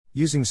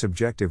Using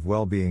Subjective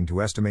Well-Being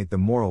to Estimate the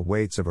Moral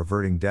Weights of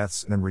Averting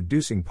Deaths and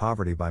Reducing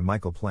Poverty by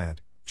MichaelPlant,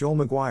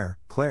 JoelMcGuire,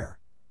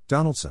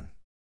 ClareDonaldson.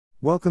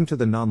 Welcome to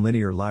the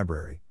Nonlinear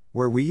Library,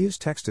 where we use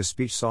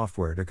text-to-speech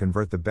software to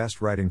convert the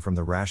best writing from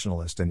the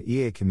rationalist and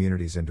EA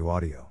communities into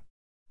audio.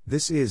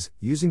 This is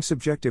Using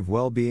Subjective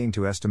Well-Being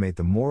to Estimate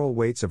the Moral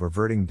Weights of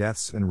Averting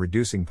Deaths and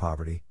Reducing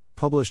Poverty,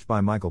 published by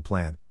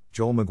MichaelPlant,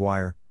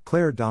 JoelMcGuire,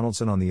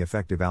 ClareDonaldson on the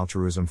Effective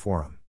Altruism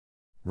Forum.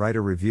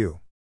 Writer Review.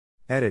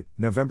 Edit,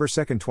 November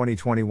 2,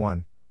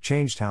 2021,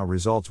 changed how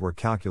results were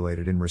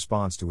calculated in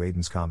response to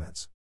Aiden's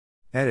comments.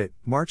 Edit,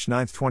 March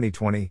 9,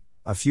 2020,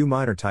 a few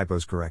minor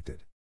typos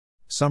corrected.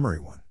 Summary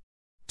 1.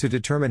 To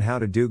determine how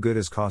to do good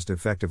as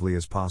cost-effectively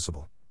as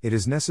possible, it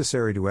is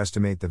necessary to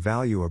estimate the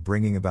value of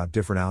bringing about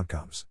different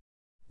outcomes.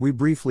 We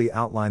briefly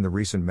outline the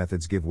recent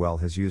methods GiveWell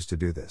has used to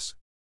do this.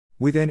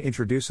 We then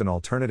introduce an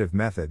alternative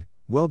method,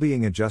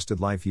 Well-Being Adjusted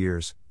Life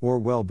Years,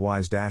 or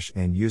WellBwise-,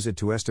 and use it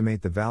to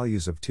estimate the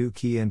values of two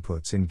key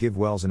inputs in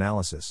GiveWell's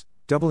analysis,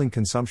 doubling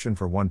consumption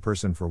for one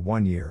person for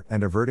 1 year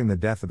and averting the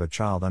death of a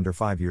child under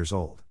 5 years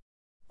old.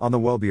 On the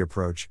WellBe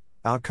approach,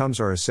 outcomes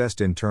are assessed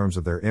in terms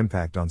of their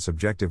impact on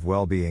subjective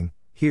well-being.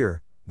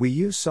 Here, we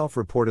use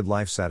self-reported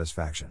life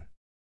satisfaction.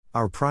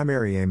 Our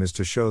primary aim is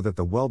to show that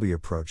the WellBe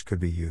approach could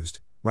be used,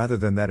 rather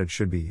than that it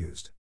should be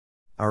used.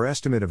 Our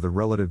estimate of the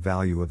relative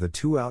value of the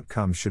two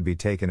outcomes should be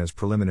taken as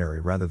preliminary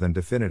rather than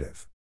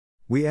definitive.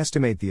 We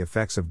estimate the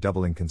effects of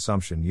doubling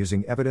consumption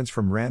using evidence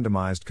from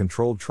randomized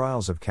controlled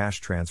trials of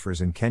cash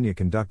transfers in Kenya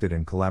conducted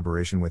in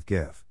collaboration with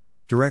Give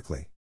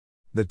directly.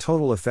 The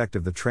total effect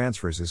of the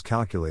transfers is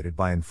calculated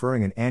by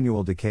inferring an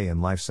annual decay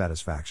in life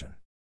satisfaction.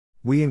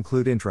 We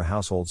include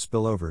intra-household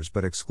spillovers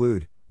but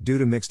exclude, due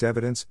to mixed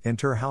evidence,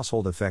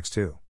 inter-household effects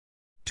too.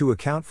 To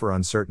account for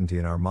uncertainty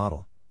in our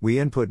model, we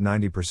input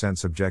 90%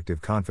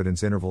 subjective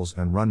confidence intervals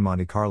and run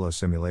Monte Carlo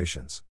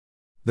simulations.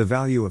 The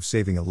value of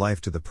saving a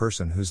life to the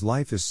person whose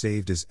life is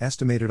saved is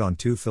estimated on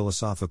two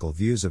philosophical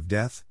views of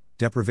death: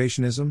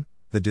 deprivationism,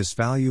 the dis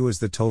value is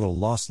the total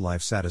lost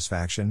life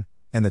satisfaction,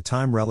 and the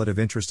time relative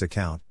interest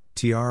account,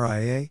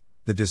 TRIA,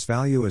 the dis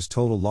value is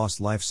total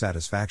lost life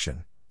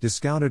satisfaction,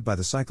 discounted by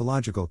the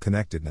psychological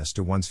connectedness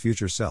to one's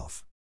future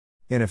self.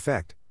 In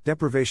effect,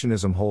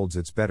 deprivationism holds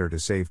it's better to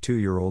save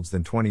 2-year-olds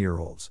than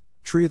 20-year-olds,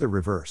 TRIA the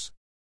reverse.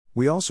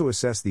 We also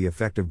assess the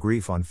effect of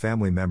grief on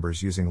family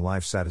members using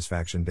life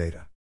satisfaction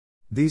data.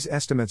 These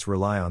estimates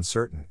rely on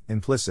certain,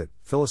 implicit,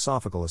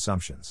 philosophical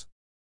assumptions.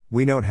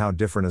 We note how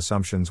different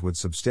assumptions would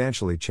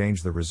substantially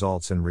change the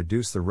results and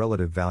reduce the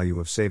relative value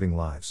of saving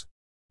lives.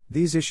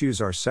 These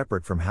issues are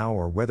separate from how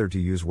or whether to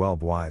use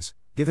WellBwise.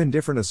 Given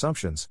different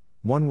assumptions,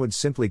 one would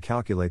simply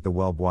calculate the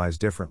WellBwise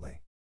differently.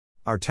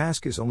 Our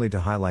task is only to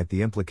highlight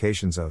the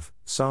implications of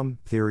some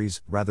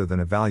theories rather than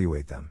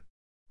evaluate them.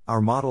 Our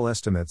model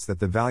estimates that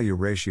the value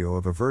ratio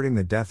of averting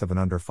the death of an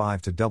under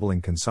 5 to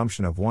doubling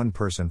consumption of one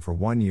person for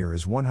 1 year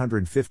is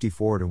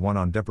 154 to 1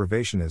 on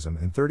deprivationism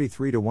and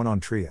 33 to 1 on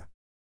TRIA.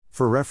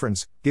 For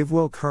reference,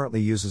 GiveWell currently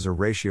uses a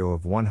ratio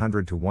of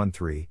 100 to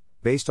 1:3,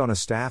 based on a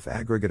staff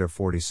aggregate of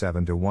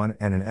 47 to 1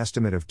 and an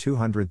estimate of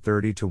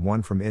 230 to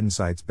 1 from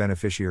Insight's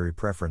Beneficiary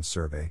Preference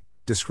Survey,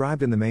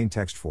 described in the main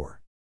text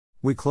 4.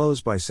 We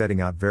close by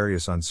setting out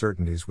various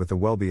uncertainties with the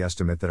WellBe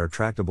estimate that are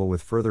tractable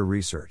with further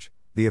research: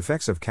 the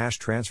effects of cash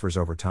transfers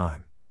over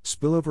time,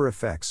 spillover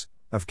effects,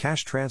 of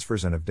cash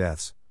transfers and of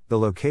deaths, the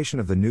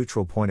location of the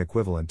neutral point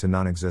equivalent to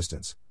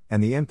non-existence,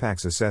 and the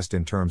impacts assessed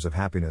in terms of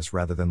happiness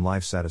rather than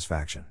life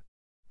satisfaction.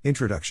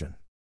 Introduction.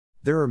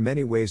 There are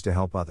many ways to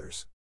help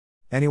others.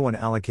 Anyone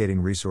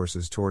allocating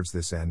resources towards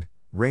this end,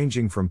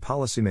 ranging from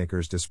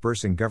policymakers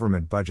dispersing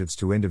government budgets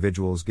to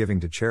individuals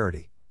giving to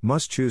charity,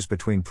 must choose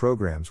between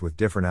programs with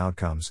different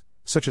outcomes,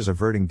 such as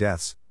averting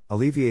deaths,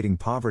 alleviating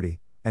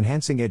poverty,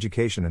 enhancing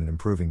education and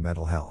improving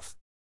mental health.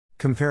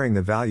 Comparing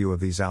the value of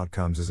these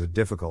outcomes is a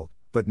difficult,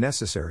 but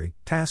necessary,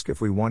 task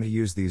if we want to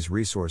use these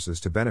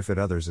resources to benefit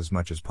others as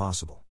much as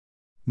possible.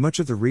 Much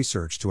of the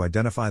research to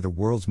identify the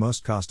world's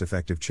most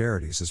cost-effective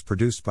charities is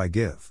produced by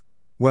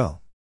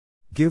GiveWell.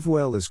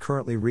 GiveWell is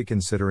currently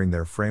reconsidering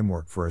their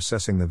framework for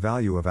assessing the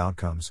value of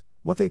outcomes,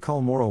 what they call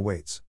moral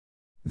weights.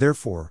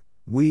 Therefore,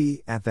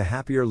 we, at the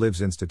Happier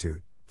Lives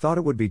Institute, thought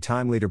it would be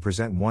timely to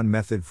present one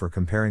method for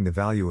comparing the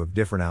value of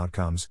different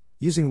outcomes,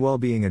 using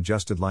Well-Being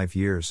Adjusted Life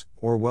Years,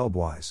 or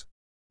WellBwise.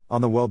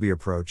 On the WellBe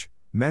approach,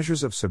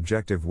 measures of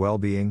subjective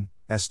well-being,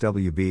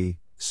 SWB,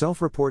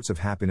 self-reports of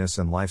happiness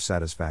and life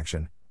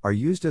satisfaction, are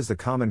used as the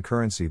common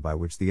currency by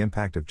which the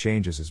impact of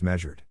changes is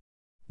measured.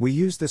 We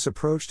use this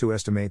approach to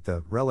estimate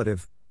the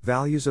relative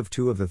values of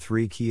two of the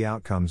three key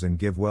outcomes in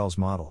GiveWell's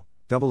model: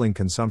 doubling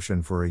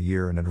consumption for a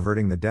year and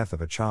averting the death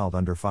of a child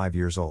under 5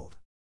 years old.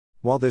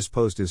 While this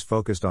post is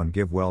focused on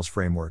GiveWell's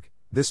framework,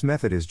 this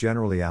method is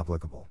generally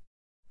applicable.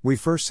 We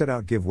first set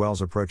out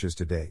GiveWell's approaches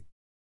to date.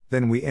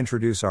 Then we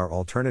introduce our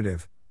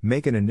alternative,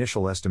 make an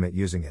initial estimate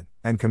using it,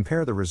 and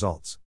compare the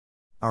results.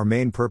 Our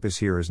main purpose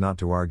here is not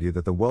to argue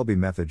that the WellBe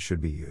method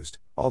should be used,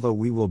 although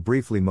we will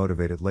briefly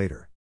motivate it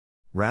later.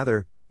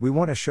 Rather, we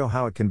want to show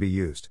how it can be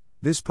used.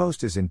 This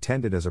post is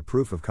intended as a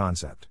proof of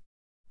concept.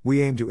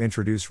 We aim to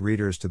introduce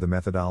readers to the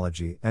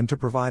methodology and to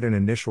provide an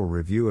initial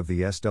review of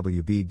the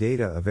SWB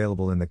data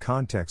available in the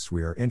contexts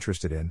we are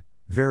interested in,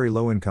 very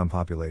low-income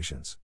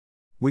populations.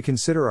 We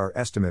consider our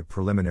estimate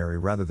preliminary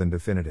rather than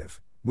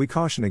definitive. We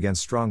caution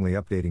against strongly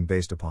updating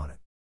based upon it.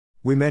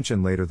 We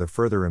mention later the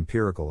further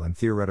empirical and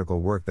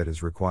theoretical work that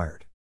is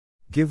required.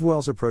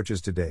 GiveWell's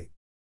approaches to date.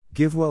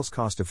 GiveWell's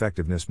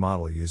cost-effectiveness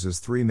model uses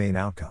three main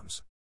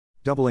outcomes: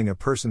 doubling a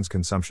person's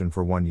consumption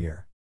for 1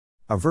 year,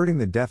 averting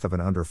the death of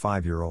an under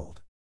 5-year-old,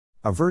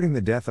 averting the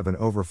death of an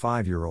over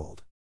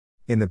 5-year-old.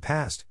 In the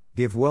past,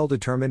 GiveWell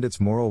determined its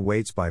moral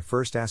weights by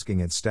first asking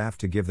its staff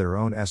to give their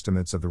own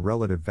estimates of the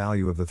relative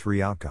value of the three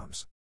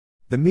outcomes.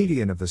 The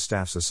median of the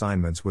staff's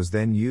assignments was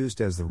then used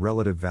as the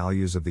relative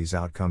values of these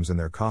outcomes in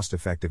their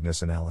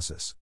cost-effectiveness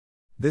analysis.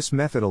 This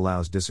method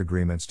allows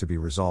disagreements to be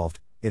resolved.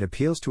 It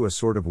appeals to a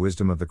sort of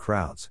wisdom of the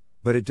crowds,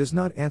 but it does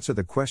not answer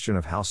the question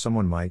of how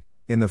someone might,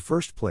 in the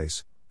first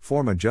place,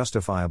 form a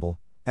justifiable,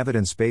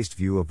 evidence-based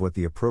view of what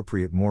the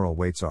appropriate moral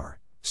weights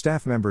are.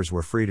 Staff members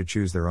were free to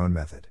choose their own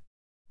method.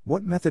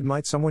 What method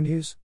might someone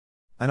use?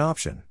 An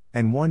option,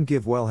 and one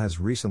GiveWell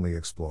has recently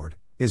explored,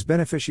 is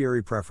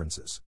beneficiary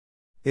preferences.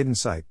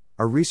 Insight,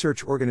 a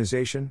research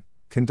organization,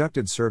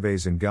 conducted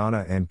surveys in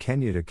Ghana and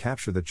Kenya to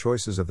capture the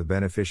choices of the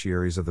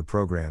beneficiaries of the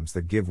programs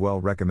that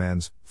GiveWell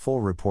recommends.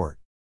 Full report.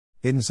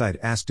 Insight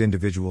asked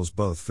individuals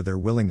both for their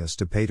willingness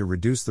to pay to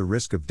reduce the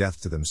risk of death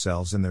to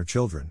themselves and their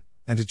children,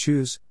 and to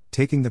choose,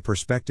 taking the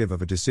perspective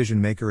of a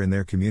decision maker in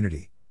their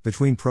community,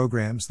 between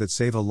programs that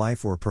save a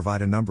life or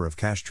provide a number of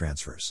cash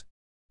transfers.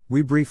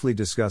 We briefly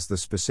discuss the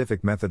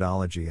specific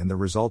methodology and the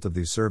result of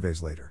these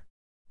surveys later.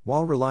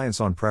 While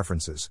reliance on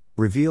preferences,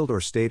 revealed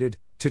or stated,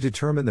 to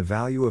determine the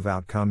value of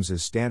outcomes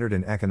is standard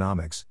in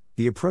economics,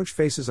 the approach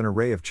faces an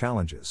array of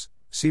challenges.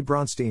 See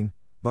Bronstein,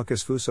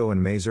 Buckus-Fuso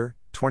and Mazur,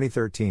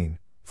 2013,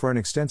 for an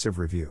extensive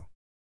review.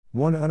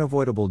 One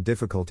unavoidable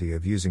difficulty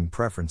of using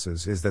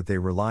preferences is that they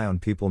rely on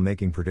people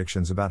making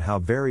predictions about how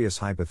various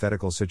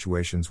hypothetical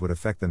situations would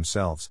affect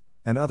themselves,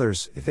 and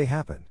others, if they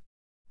happened.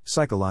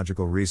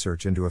 Psychological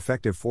research into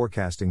effective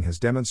forecasting has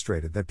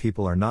demonstrated that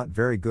people are not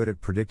very good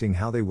at predicting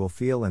how they will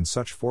feel, and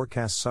such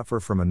forecasts suffer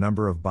from a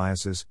number of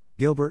biases.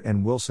 Gilbert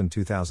and Wilson,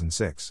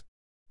 2006.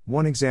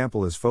 One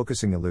example is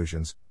focusing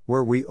illusions,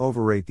 where we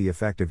overrate the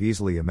effect of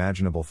easily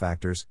imaginable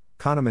factors.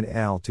 Kahneman et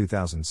al.,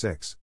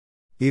 2006.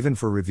 Even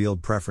for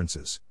revealed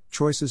preferences,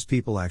 choices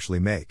people actually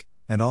make,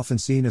 and often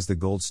seen as the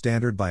gold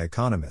standard by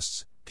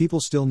economists, people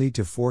still need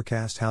to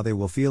forecast how they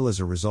will feel as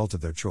a result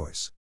of their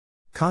choice.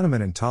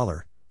 Kahneman and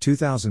Thaler,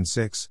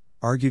 2006,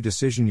 argue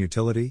decision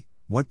utility,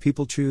 what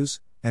people choose,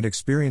 and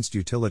experienced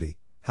utility,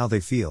 how they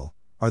feel,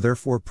 are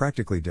therefore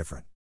practically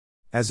different.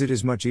 As it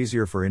is much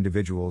easier for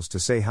individuals to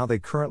say how they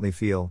currently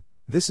feel,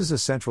 this is a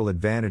central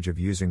advantage of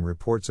using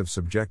reports of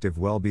subjective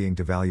well-being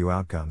to value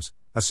outcomes,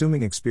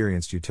 assuming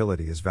experienced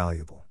utility is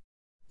valuable.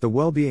 The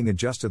Well-Being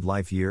Adjusted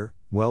Life Year,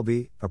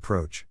 WELLBY,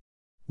 approach.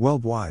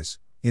 WELLBYs,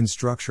 in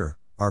structure,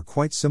 are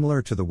quite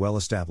similar to the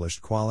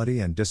well-established Quality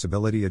and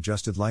Disability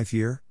Adjusted Life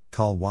Year,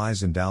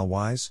 CAL-WISE and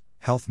DAL-WISE,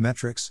 health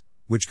metrics,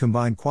 which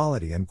combine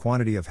quality and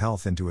quantity of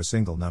health into a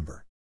single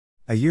number.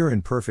 A year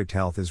in perfect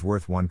health is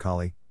worth 1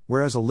 CALI,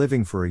 whereas a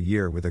living for a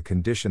year with a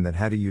condition that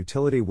had a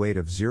utility weight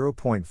of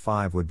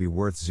 0.5 would be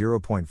worth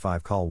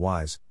 0.5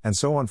 CAL-WISE, and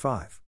so on.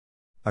 5.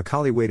 A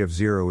CALI weight of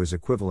 0 is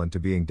equivalent to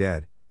being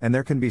dead, and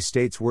there can be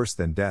states worse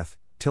than death.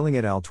 Tilling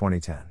et al.,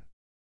 2010.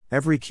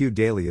 Every Q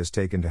daily is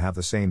taken to have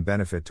the same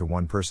benefit to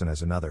one person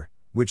as another,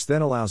 which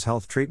then allows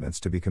health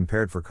treatments to be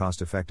compared for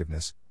cost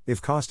effectiveness,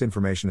 if cost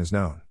information is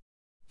known.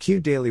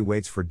 Q daily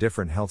weights for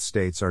different health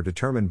states are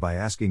determined by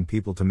asking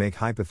people to make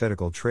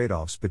hypothetical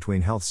trade-offs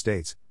between health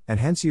states,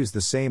 and hence use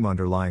the same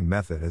underlying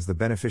method as the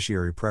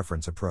beneficiary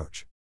preference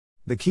approach.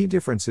 The key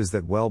difference is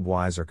that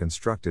WELLBYs are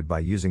constructed by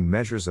using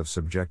measures of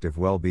subjective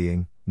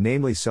well-being,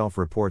 namely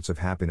self-reports of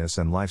happiness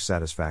and life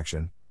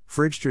satisfaction.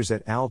 Fridgters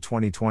et al.,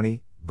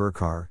 2020,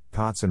 Burkar,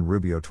 Potts and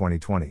Rubio,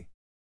 2020.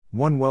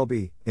 1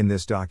 WELLBY, in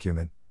this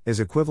document, is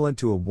equivalent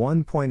to a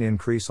 1-point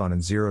increase on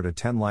a 0 to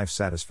 10 life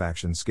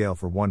satisfaction scale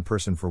for one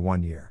person for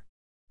 1 year.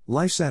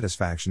 Life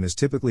satisfaction is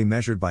typically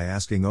measured by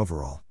asking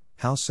overall,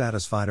 how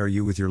satisfied are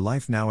you with your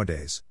life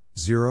nowadays?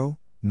 0,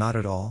 not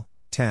at all,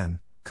 10,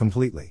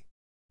 completely.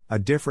 A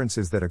difference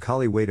is that a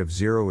CALI weight of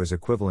 0 is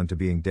equivalent to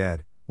being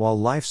dead, while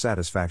life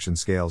satisfaction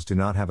scales do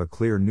not have a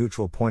clear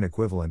neutral point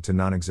equivalent to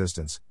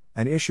non-existence,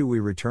 an issue we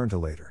return to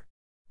later.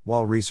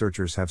 While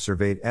researchers have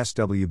surveyed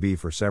SWB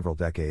for several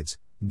decades,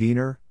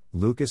 Diener,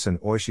 Lucas and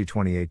Oishi,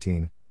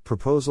 2018,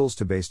 proposals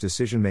to base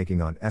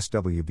decision-making on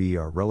SWB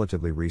are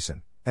relatively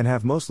recent, and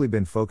have mostly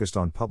been focused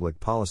on public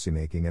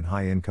policymaking in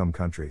high-income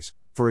countries,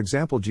 for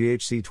example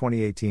GHC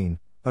 2018,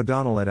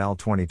 O'Donnell et al.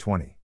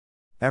 2020.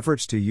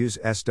 Efforts to use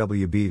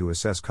SWB to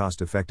assess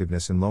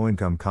cost-effectiveness in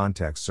low-income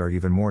contexts are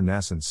even more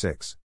nascent.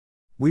 6.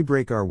 We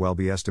break our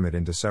WELLBY estimate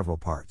into several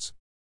parts.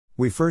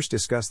 We first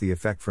discuss the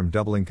effect from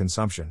doubling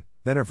consumption,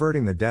 then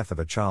averting the death of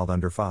a child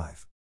under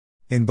 5.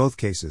 In both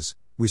cases,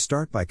 we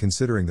start by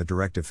considering the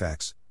direct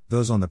effects,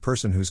 those on the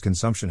person whose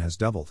consumption has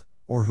doubled,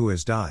 or who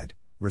has died,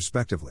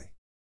 respectively.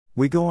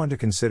 We go on to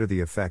consider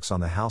the effects on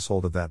the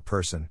household of that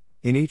person,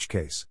 in each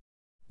case.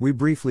 We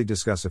briefly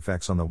discuss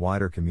effects on the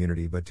wider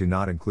community but do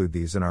not include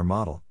these in our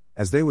model,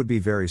 as they would be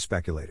very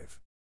speculative.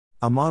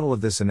 A model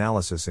of this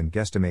analysis in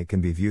Guesstimate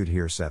can be viewed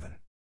here. 7.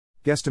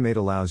 Guesstimate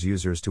allows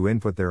users to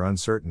input their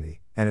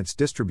uncertainty, and its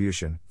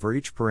distribution, for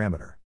each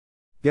parameter.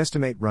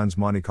 Guesstimate runs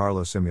Monte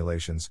Carlo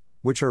simulations,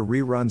 which are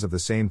reruns of the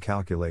same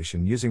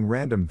calculation using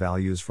random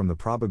values from the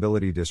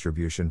probability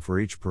distribution for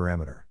each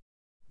parameter.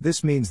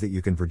 This means that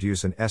you can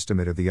produce an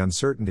estimate of the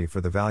uncertainty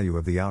for the value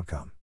of the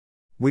outcome.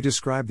 We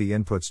describe the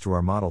inputs to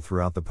our model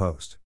throughout the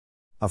post.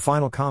 A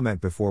final comment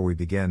before we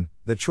begin: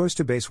 the choice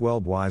to base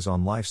well-being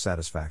on life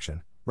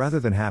satisfaction, rather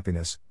than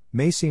happiness,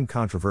 may seem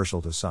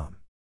controversial to some.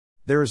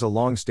 There is a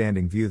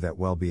long-standing view that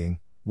well-being,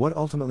 what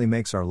ultimately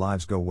makes our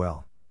lives go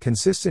well,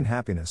 consists in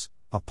happiness,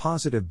 a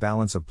positive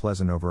balance of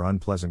pleasant over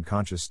unpleasant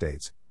conscious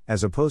states,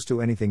 as opposed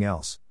to anything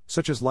else,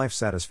 such as life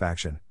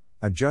satisfaction,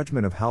 a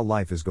judgment of how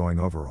life is going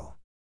overall.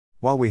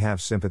 While we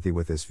have sympathy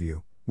with this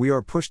view, we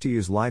are pushed to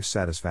use life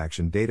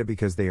satisfaction data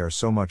because they are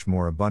so much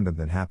more abundant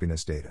than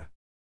happiness data.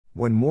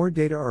 When more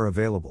data are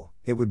available,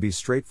 it would be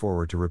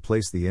straightforward to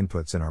replace the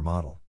inputs in our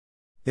model.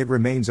 It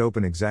remains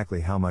open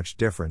exactly how much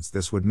difference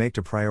this would make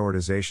to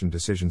prioritization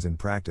decisions in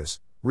practice.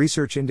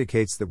 Research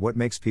indicates that what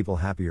makes people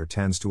happier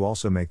tends to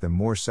also make them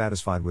more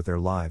satisfied with their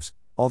lives,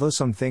 although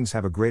some things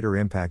have a greater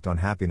impact on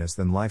happiness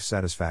than life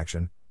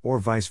satisfaction, or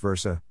vice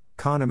versa.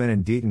 Kahneman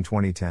and Deaton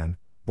 2010,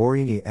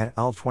 Borini et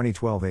al.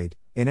 2012-8.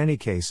 In any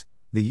case,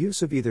 the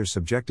use of either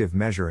subjective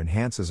measure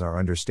enhances our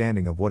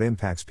understanding of what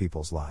impacts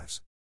people's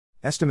lives.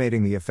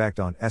 Estimating the effect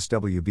on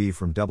SWB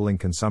from doubling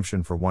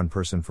consumption for one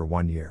person for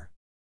 1 year.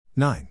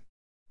 9.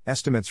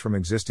 Estimates from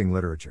existing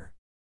literature.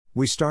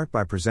 We start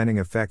by presenting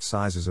effect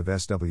sizes of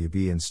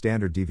SWB and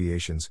standard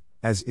deviations,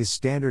 as is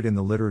standard in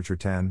the literature.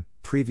 10.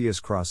 Previous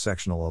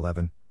cross-sectional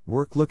 11.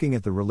 Work looking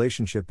at the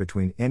relationship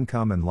between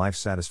income and life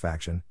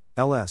satisfaction,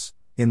 LS,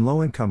 in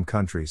low-income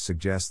countries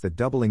suggests that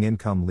doubling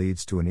income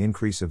leads to an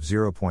increase of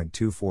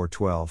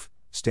 0.2412,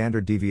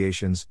 standard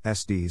deviations,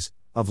 SDs,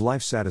 of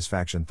life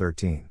satisfaction.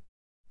 13.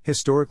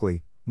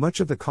 Historically, much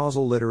of the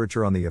causal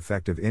literature on the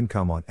effect of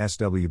income on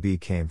SWB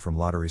came from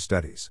lottery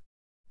studies.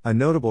 A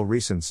notable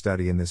recent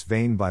study in this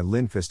vein by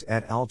Lindqvist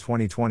et al.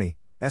 2020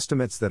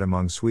 estimates that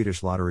among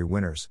Swedish lottery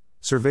winners,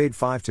 surveyed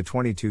 5 to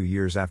 22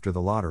 years after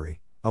the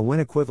lottery, a win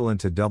equivalent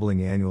to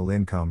doubling annual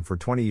income for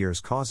 20 years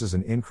causes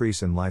an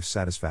increase in life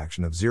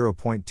satisfaction of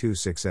 0.26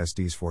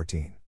 SDs.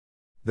 14.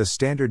 The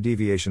standard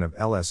deviation of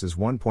LS is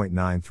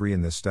 1.93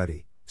 in this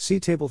study, see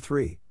Table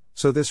 3,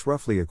 so this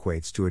roughly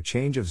equates to a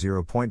change of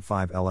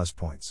 0.5 LS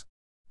points.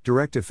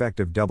 Direct effect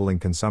of doubling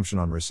consumption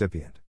on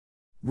recipient.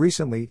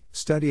 Recently,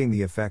 studying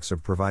the effects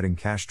of providing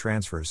cash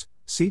transfers,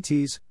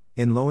 CTs,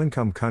 in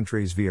low-income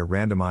countries via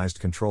randomized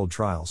controlled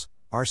trials,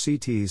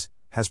 RCTs,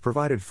 has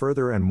provided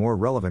further and more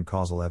relevant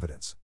causal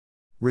evidence.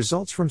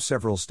 Results from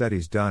several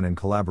studies done in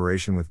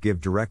collaboration with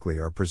Give Directly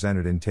are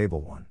presented in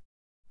Table 1.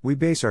 We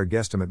base our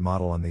guesstimate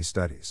model on these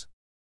studies.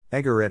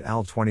 Egger et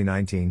al.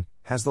 2019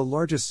 has the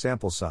largest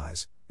sample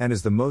size, and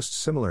is the most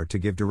similar to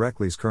Give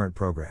Directly's current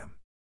program.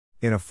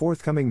 In a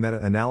forthcoming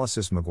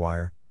meta-analysis,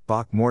 McGuire,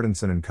 Bach,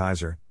 Mortensen and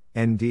Kaiser,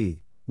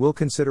 ND, will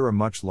consider a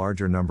much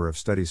larger number of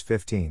studies,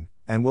 15,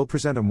 and will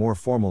present a more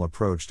formal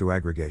approach to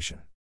aggregation.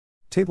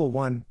 Table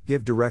 1,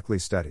 Give Directly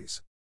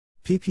studies.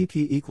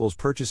 PPP equals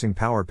purchasing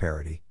power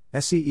parity,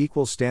 SE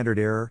equals standard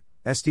error,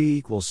 SD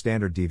equals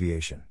standard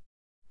deviation.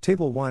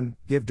 Table 1,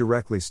 Give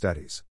Directly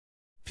studies.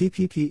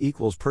 PPP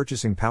equals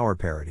purchasing power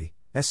parity,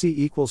 SE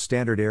equals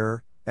standard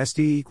error, SD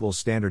equals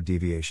standard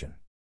deviation.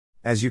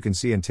 As you can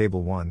see in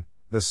Table 1,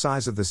 the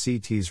size of the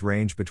CTs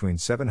range between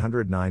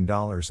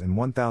 $709 and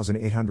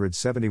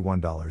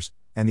 $1,871,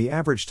 and the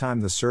average time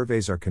the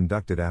surveys are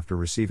conducted after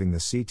receiving the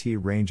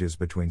CT ranges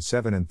between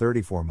 7 and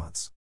 34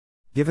 months.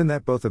 Given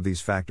that both of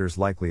these factors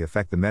likely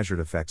affect the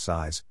measured effect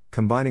size,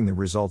 combining the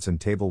results in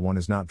Table 1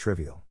 is not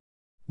trivial.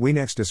 We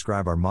next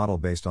describe our model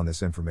based on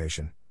this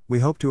information. We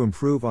hope to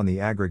improve on the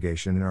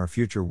aggregation in our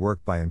future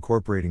work by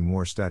incorporating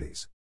more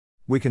studies.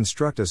 We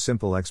construct a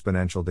simple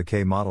exponential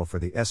decay model for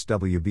the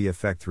SWB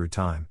effect through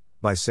time,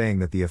 by saying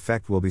that the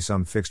effect will be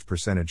some fixed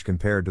percentage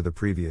compared to the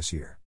previous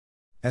year.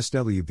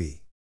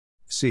 SWB.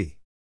 C.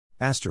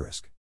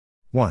 Asterisk.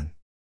 1.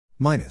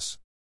 Minus.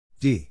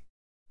 D.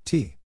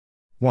 T.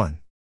 1.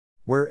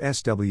 Where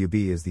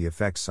SWB is the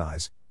effect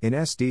size, in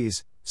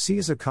SDs, C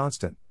is a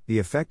constant, the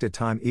effect at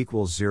time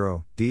equals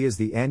 0, D is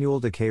the annual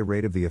decay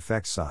rate of the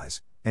effect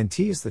size, and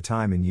T is the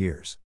time in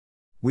years.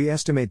 We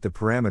estimate the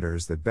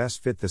parameters that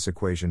best fit this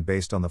equation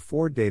based on the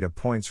 4 data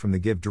points from the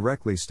Give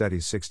Directly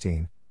studies.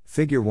 16.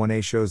 Figure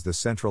 1a shows the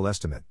central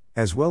estimate,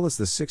 as well as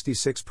the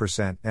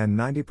 66% and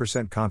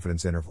 90%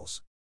 confidence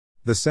intervals.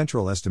 The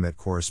central estimate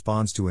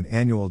corresponds to an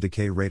annual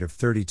decay rate of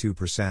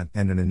 32%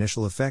 and an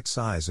initial effect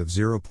size of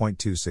 0.26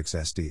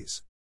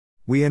 SDs.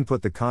 We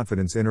input the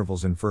confidence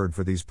intervals inferred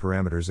for these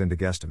parameters into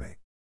Guesstimate.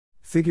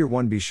 Figure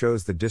 1b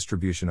shows the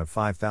distribution of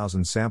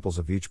 5,000 samples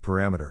of each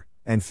parameter,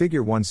 and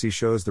Figure 1c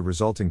shows the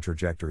resulting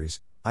trajectories,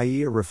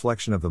 i.e. a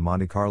reflection of the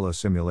Monte Carlo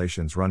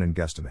simulations run in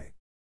Guesstimate.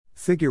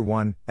 Figure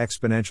 1,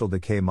 exponential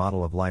decay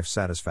model of life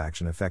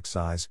satisfaction effect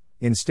size,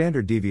 in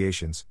standard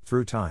deviations,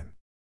 through time.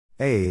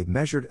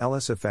 Measured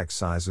LS effect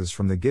sizes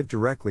from the Give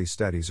Directly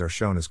studies are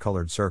shown as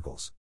colored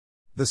circles.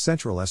 The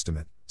central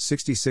estimate,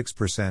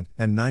 66%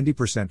 and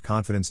 90%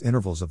 confidence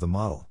intervals of the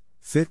model,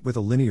 fit with a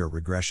linear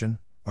regression,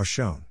 are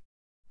shown.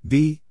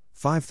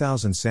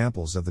 5,000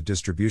 samples of the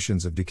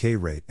distributions of decay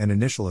rate and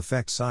initial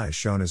effect size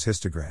shown as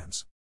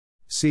histograms.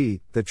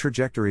 The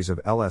trajectories of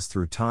LS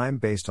through time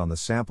based on the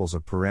samples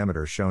of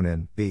parameters shown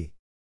in B.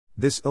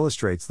 This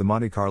illustrates the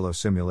Monte Carlo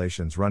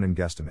simulations run in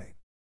Guesstimate.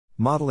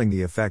 Modeling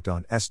the effect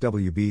on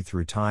SWB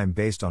through time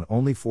based on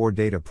only 4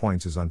 data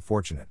points is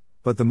unfortunate,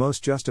 but the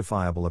most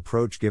justifiable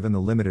approach given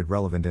the limited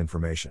relevant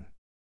information.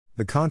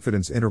 The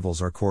confidence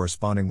intervals are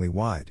correspondingly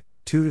wide,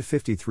 2 to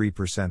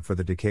 53% for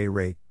the decay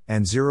rate,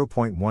 and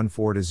 0.14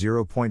 to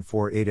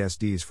 0.48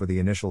 SDs for the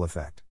initial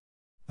effect.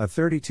 A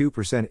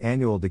 32%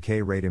 annual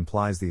decay rate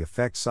implies the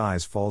effect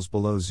size falls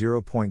below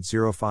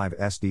 0.05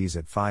 SDs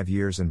at 5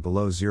 years and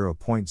below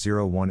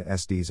 0.01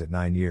 SDs at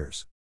 9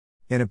 years.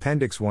 In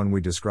Appendix 1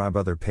 we describe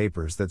other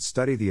papers that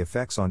study the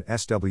effects on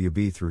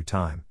SWB through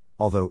time,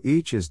 although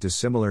each is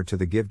dissimilar to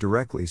the Give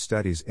Directly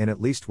studies in at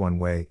least one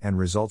way and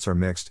results are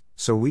mixed,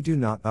 so we do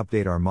not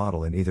update our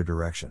model in either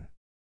direction.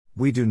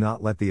 We do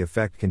not let the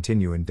effect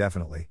continue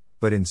indefinitely,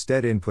 but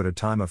instead input a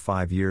time of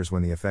 5 years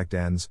when the effect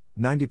ends,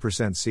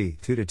 90% C,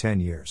 2 to 10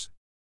 years.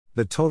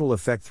 The total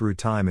effect through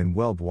time in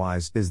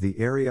Welb-wise is the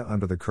area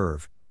under the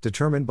curve,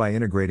 determined by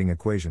integrating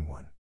equation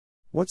 1.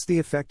 What's the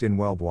effect in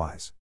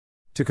Welb-wise?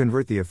 To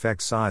convert the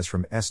effect size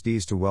from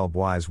SDs to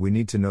Welb-wise we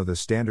need to know the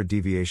standard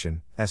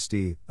deviation,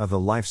 SD, of the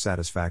life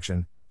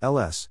satisfaction,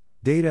 LS,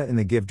 data in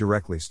the Give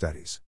Directly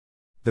studies.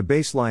 The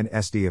baseline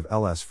SD of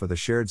LS for the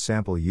shared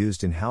sample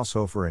used in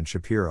Haushofer and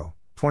Shapiro,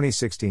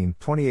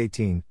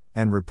 2016-2018,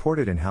 and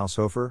reported in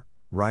Haushofer,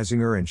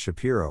 Reisinger and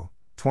Shapiro,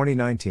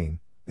 2019,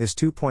 is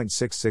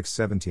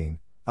 2.6617.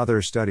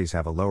 Other studies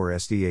have a lower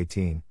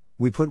SD18.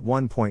 We put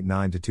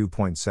 1.9 to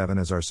 2.7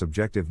 as our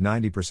subjective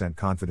 90%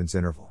 confidence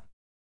interval.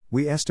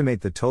 We estimate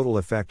the total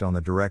effect on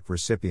the direct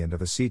recipient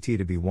of a CT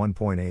to be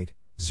 1.8,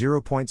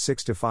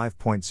 0.6 to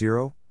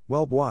 5.0,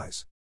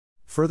 Welb-wise.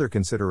 Further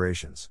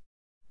considerations.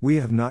 We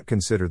have not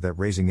considered that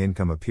raising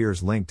income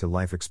appears linked to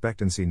life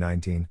expectancy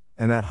 19,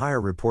 and that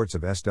higher reports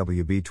of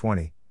SWB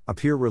 20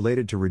 appear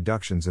related to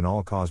reductions in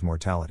all-cause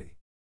mortality.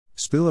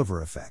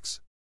 Spillover effects.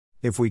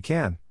 If we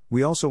can,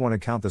 we also want to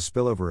count the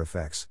spillover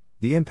effects,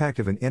 the impact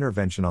of an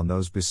intervention on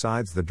those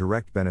besides the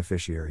direct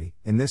beneficiary,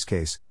 in this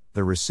case,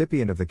 the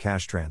recipient of the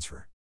cash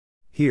transfer.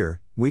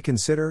 Here, we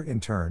consider, in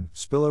turn,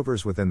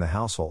 spillovers within the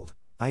household,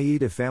 i.e.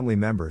 to family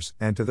members,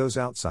 and to those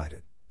outside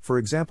it, for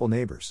example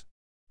neighbors.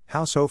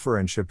 Haushofer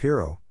and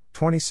Shapiro,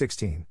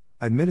 2016,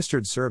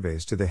 administered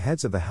surveys to the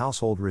heads of the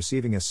household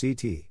receiving a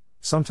CT.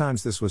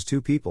 Sometimes this was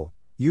 2 people,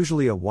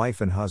 usually a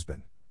wife and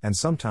husband, and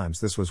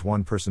sometimes this was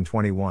 1 person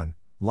 21.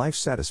 Life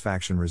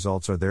satisfaction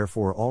results are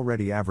therefore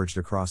already averaged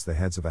across the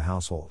heads of a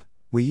household.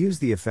 We use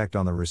the effect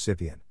on the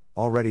recipient,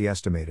 already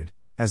estimated,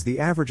 as the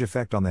average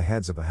effect on the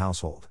heads of a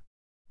household.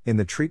 In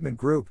the treatment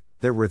group,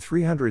 there were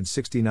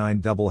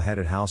 369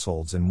 double-headed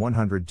households and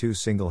 102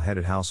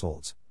 single-headed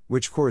households,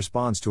 which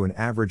corresponds to an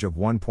average of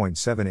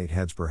 1.78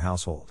 heads per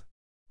household.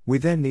 We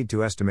then need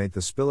to estimate the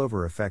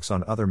spillover effects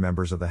on other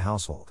members of the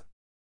household.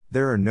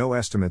 There are no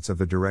estimates of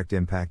the direct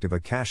impact of a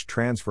cash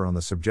transfer on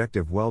the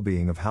subjective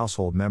well-being of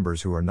household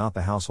members who are not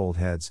the household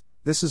heads.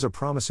 This is a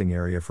promising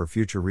area for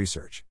future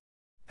research.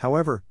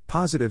 However,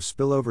 positive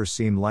spillovers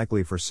seem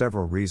likely for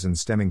several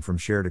reasons stemming from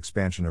shared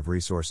expansion of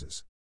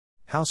resources.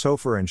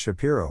 Haushofer and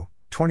Shapiro,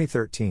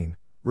 2013,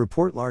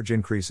 report large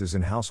increases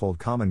in household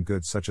common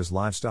goods such as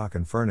livestock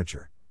and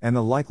furniture, and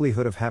the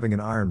likelihood of having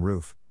an iron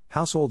roof.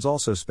 Households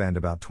also spend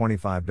about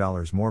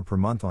 $25 more per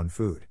month on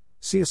food.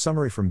 See a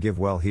summary from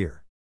GiveWell here.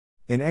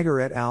 In Egger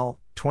et al.,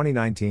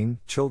 2019,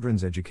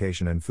 Children's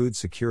Education and Food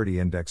Security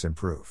Index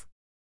improve.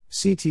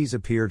 CTs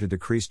appear to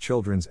decrease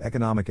children's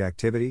economic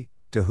activity,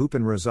 de Hoop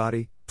and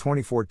Rosati,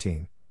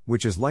 2014,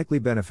 which is likely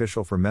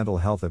beneficial for mental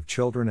health of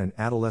children and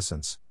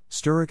adolescents.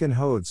 Sturrock and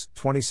Hodes,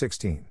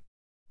 2016.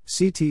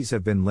 CTs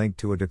have been linked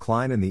to a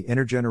decline in the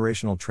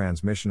intergenerational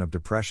transmission of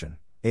depression.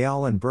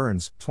 Ayal and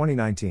Burns,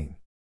 2019.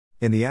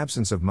 In the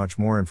absence of much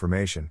more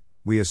information,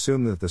 we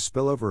assume that the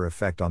spillover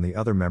effect on the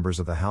other members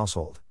of the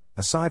household,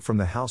 aside from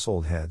the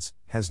household heads,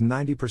 has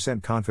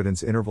 90%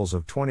 confidence intervals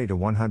of 20 to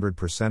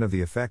 100% of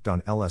the effect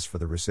on LS for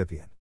the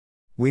recipient.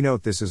 We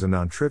note this is a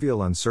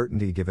non-trivial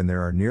uncertainty given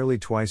there are nearly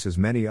twice as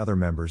many other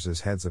members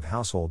as heads of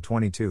household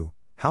 22.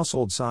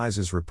 Household size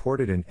is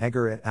reported in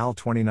Egger et al.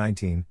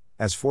 2019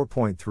 as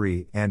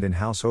 4.3 and in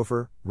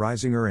Haushofer,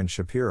 Reisinger and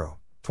Shapiro,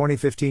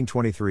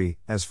 2015-23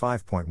 as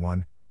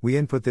 5.1. We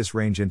input this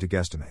range into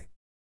Guesstimate.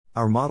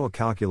 Our model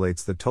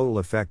calculates the total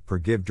effect per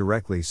Give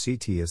Directly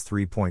CT as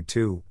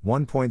 3.2,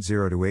 1.0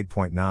 to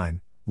 8.9,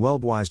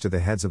 Welb-wise to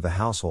the heads of the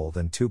household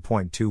and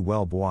 2.2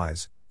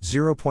 Welb-wise,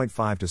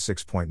 0.5 to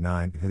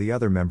 6.9 to the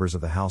other members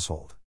of the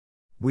household.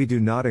 We do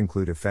not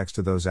include effects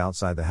to those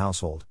outside the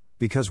household,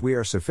 because we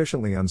are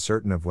sufficiently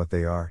uncertain of what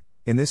they are,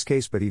 in this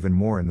case but even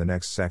more in the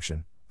next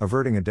section.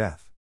 Averting a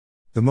death.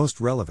 The most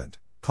relevant,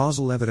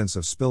 causal evidence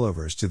of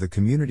spillovers to the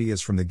community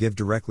is from the Give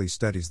Directly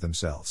studies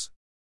themselves.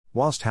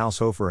 Whilst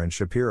Haushofer and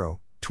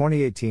Shapiro,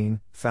 2018,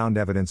 found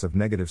evidence of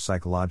negative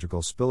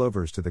psychological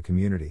spillovers to the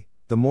community,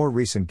 the more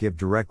recent Give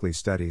Directly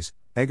studies,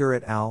 Egger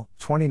et al.,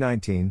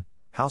 2019,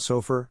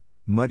 Haushofer,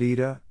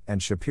 Mudita,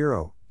 and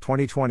Shapiro,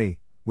 2020,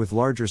 with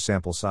larger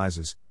sample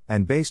sizes,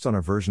 and based on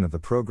a version of the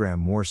program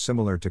more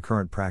similar to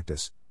current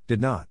practice, did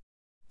not.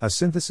 A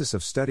synthesis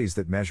of studies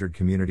that measured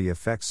community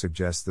effects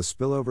suggests the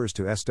spillovers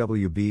to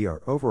SWB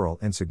are overall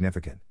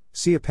insignificant.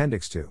 See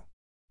Appendix 2.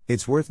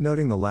 It's worth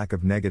noting the lack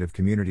of negative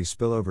community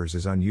spillovers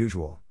is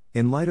unusual,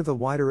 in light of the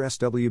wider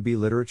SWB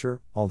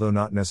literature, although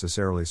not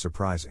necessarily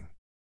surprising.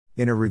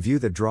 In a review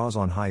that draws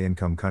on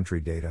high-income country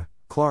data,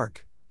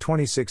 Clark,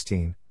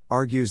 2016,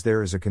 argues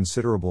there is a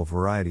considerable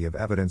variety of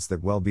evidence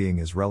that well-being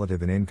is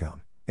relative in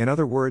income. In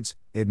other words,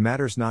 it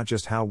matters not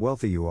just how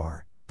wealthy you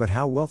are, but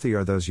how wealthy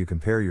are those you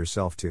compare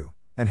yourself to,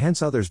 and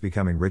hence others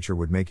becoming richer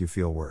would make you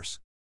feel worse.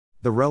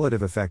 The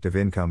relative effect of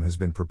income has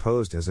been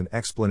proposed as an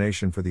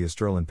explanation for the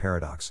Easterlin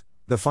paradox,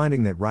 the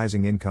finding that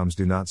rising incomes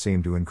do not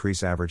seem to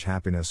increase average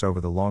happiness over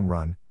the long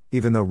run,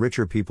 even though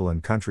richer people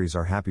and countries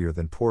are happier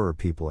than poorer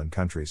people and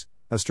countries.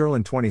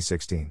 Easterlin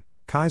 2016,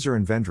 Kaiser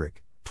and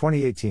Vendrick,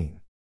 2018.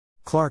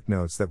 Clark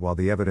notes that while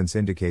the evidence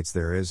indicates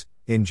there is,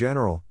 in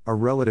general, a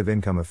relative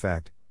income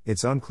effect,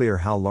 it's unclear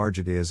how large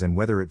it is and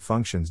whether it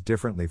functions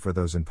differently for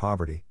those in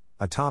poverty,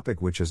 a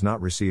topic which has not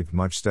received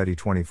much study.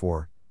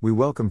 24. We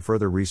welcome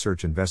further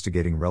research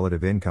investigating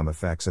relative income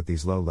effects at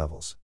these low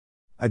levels.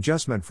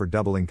 Adjustment for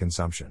doubling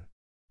consumption.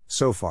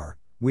 So far,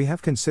 we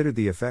have considered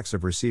the effects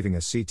of receiving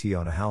a CT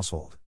on a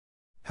household.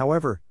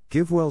 However,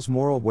 GiveWell's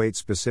moral weight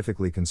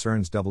specifically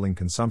concerns doubling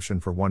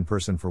consumption for one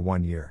person for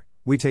 1 year.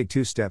 We take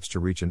 2 steps to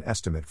reach an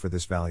estimate for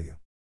this value.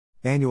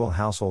 Annual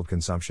household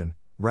consumption,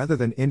 rather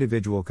than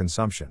individual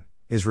consumption,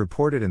 is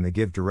reported in the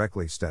Give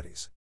Directly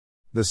studies.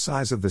 The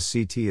size of the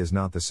CT is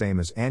not the same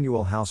as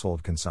annual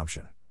household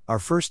consumption. Our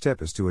first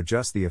step is to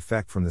adjust the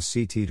effect from the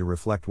CT to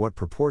reflect what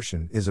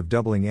proportion is of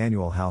doubling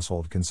annual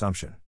household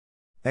consumption.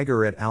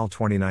 Egger et al.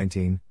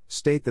 2019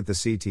 state that the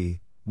CT,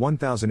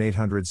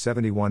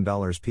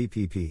 $1,871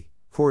 PPP,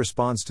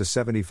 corresponds to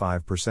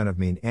 75% of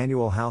mean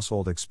annual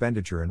household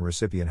expenditure in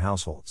recipient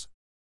households.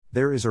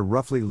 There is a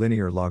roughly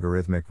linear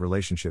logarithmic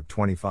relationship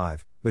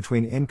 25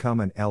 between income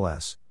and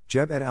LS,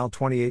 Jeb et al.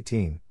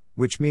 2018,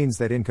 which means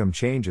that income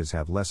changes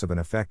have less of an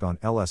effect on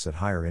LS at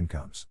higher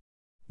incomes.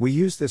 We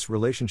use this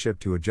relationship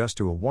to adjust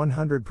to a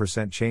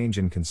 100% change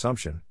in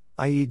consumption,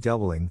 i.e.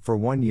 doubling, for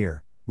 1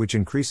 year, which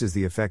increases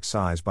the effect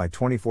size by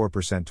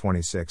 24%.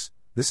 26.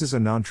 This is a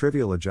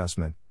non-trivial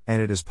adjustment,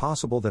 and it is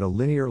possible that a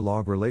linear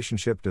log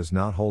relationship does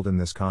not hold in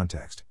this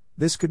context.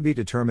 This could be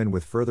determined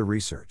with further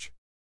research.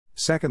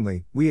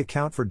 Secondly, we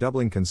account for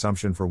doubling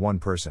consumption for one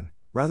person,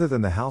 rather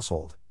than the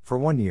household, for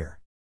 1 year.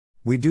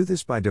 We do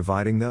this by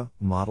dividing the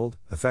modeled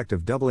effect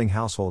of doubling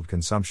household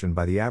consumption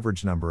by the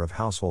average number of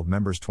household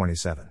members.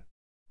 27.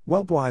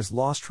 Wellbeing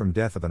lost from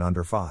death of an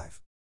under 5.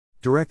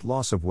 Direct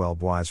loss of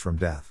wellbeing from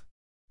death.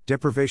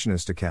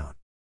 Deprivationist account.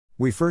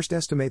 We first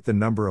estimate the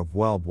number of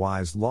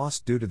wellbeing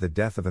lost due to the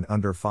death of an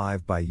under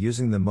 5 by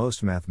using the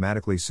most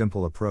mathematically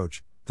simple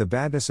approach. The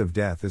badness of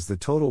death is the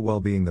total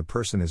well-being the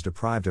person is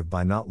deprived of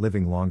by not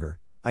living longer,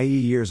 i.e.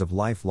 years of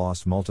life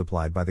lost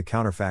multiplied by the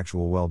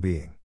counterfactual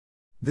well-being.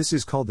 This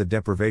is called the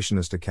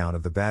deprivationist account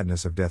of the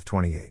badness of death.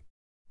 28.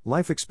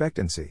 Life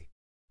expectancy.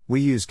 We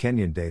use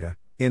Kenyan data,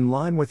 in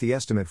line with the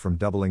estimate from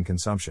doubling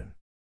consumption.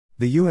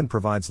 The UN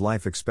provides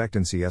life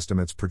expectancy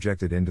estimates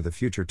projected into the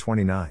future.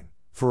 29.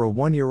 For a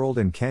 1-year-old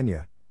in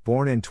Kenya,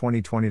 born in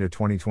 2020 to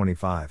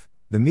 2025,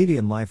 the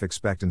median life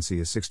expectancy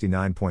is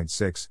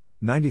 69.6,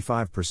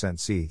 95%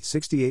 C,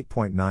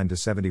 68.9 to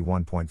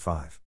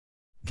 71.5.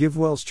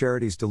 GiveWell's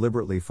charities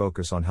deliberately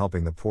focus on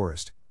helping the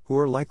poorest, who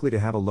are likely to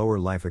have a lower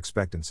life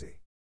expectancy.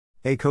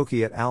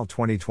 Akoki et al.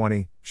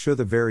 2020 show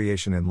the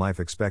variation in life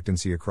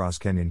expectancy across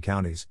Kenyan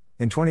counties.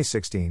 In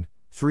 2016,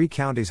 3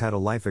 counties had a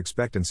life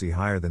expectancy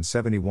higher than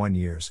 71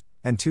 years,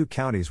 and 2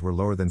 counties were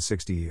lower than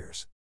 60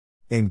 years.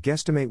 In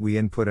Guesstimate, we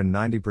input a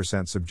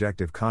 90%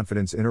 subjective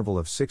confidence interval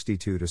of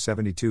 62 to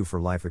 72 for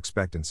life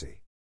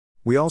expectancy.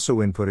 We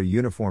also input a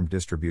uniform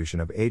distribution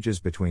of ages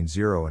between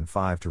 0 and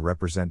 5 to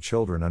represent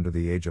children under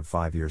the age of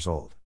 5 years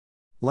old.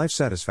 Life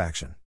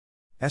satisfaction.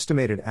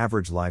 Estimated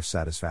average life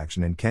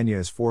satisfaction in Kenya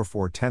is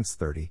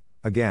 4/4/30.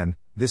 Again,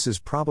 this is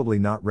probably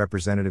not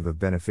representative of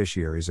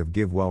beneficiaries of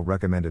GiveWell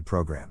recommended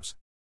programs.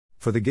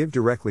 For the Give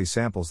Directly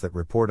samples that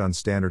report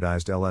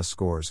unstandardized LS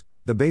scores,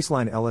 the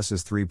baseline LS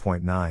is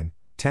 3.9,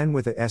 10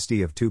 with a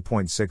SD of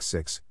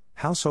 2.66,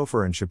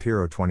 Haushofer and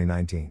Shapiro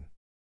 2019.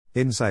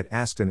 Insight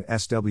asked an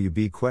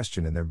SWB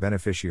question in their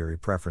beneficiary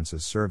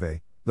preferences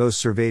survey. Those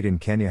surveyed in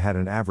Kenya had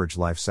an average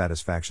life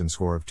satisfaction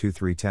score of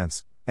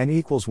 2/3, N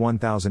equals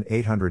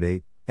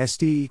 1,808,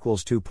 SD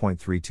equals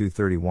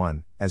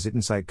 2.3231. As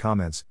Insight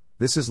comments,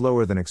 this is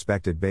lower than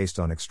expected based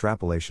on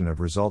extrapolation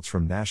of results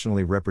from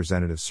nationally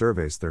representative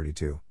surveys.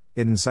 32.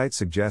 Insight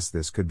suggests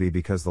this could be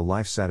because the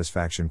life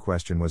satisfaction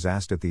question was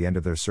asked at the end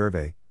of their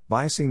survey,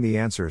 biasing the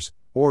answers,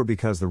 or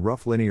because the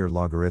rough linear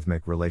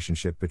logarithmic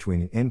relationship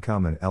between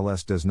income and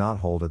LS does not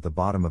hold at the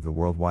bottom of the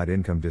worldwide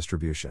income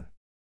distribution.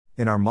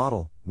 In our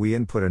model, we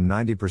input a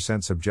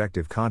 90%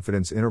 subjective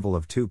confidence interval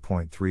of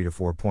 2.3 to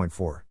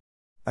 4.4.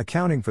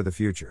 Accounting for the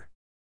future.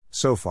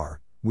 So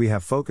far, we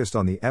have focused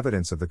on the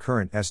evidence of the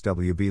current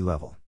SWB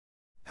level.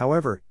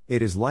 However,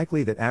 it is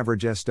likely that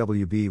average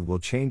SWB will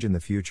change in the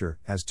future.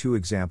 As two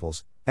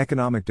examples,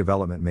 economic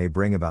development may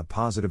bring about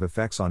positive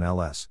effects on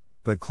LS,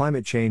 but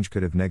climate change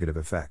could have negative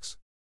effects.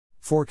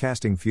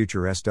 Forecasting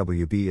future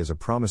SWB is a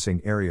promising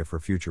area for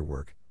future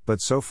work,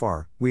 but so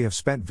far, we have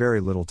spent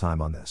very little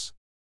time on this.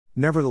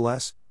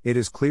 Nevertheless, it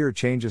is clear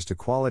changes to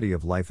quality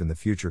of life in the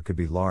future could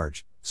be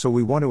large, so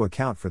we want to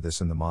account for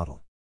this in the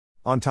model.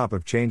 On top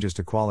of changes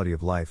to quality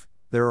of life,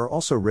 there are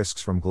also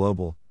risks from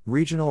global,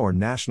 regional or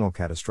national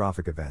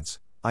catastrophic events,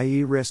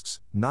 i.e. risks,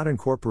 not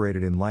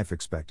incorporated in life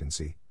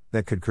expectancy,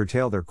 that could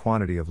curtail their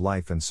quantity of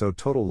life and so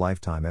total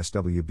lifetime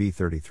SWB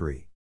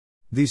 33.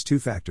 These two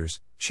factors,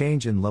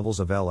 change in levels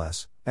of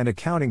LS, and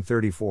accounting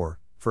 34,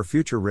 for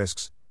future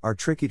risks, are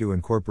tricky to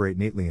incorporate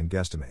neatly and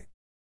guesstimate.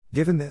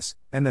 Given this,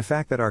 and the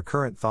fact that our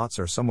current thoughts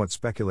are somewhat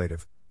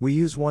speculative, we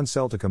use one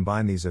cell to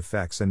combine these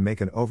effects and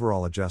make an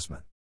overall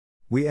adjustment.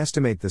 We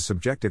estimate the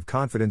subjective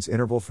confidence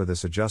interval for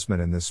this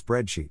adjustment in this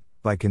spreadsheet,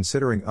 by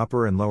considering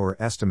upper and lower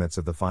estimates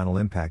of the final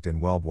impact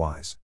in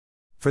WELB-wise.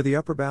 For the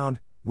upper bound,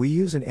 we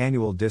use an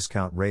annual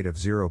discount rate of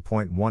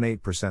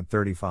 0.18%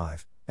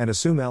 35, and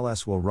assume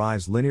LS will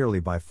rise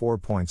linearly by 4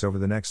 points over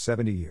the next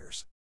 70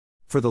 years.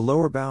 For the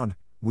lower bound,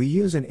 we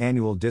use an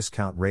annual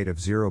discount rate of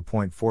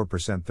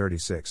 0.4%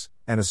 36,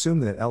 and assume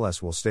that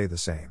LS will stay the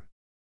same.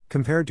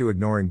 Compared to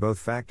ignoring both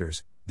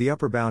factors, the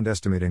upper bound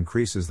estimate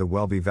increases the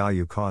WELB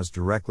value caused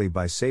directly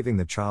by saving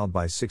the child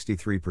by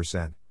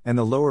 63%, and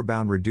the lower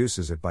bound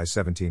reduces it by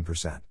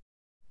 17%.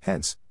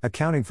 Hence,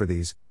 accounting for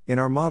these, in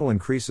our model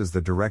increases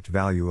the direct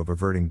value of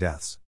averting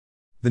deaths.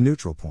 The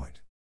neutral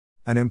point.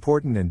 An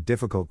important and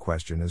difficult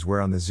question is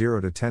where on the 0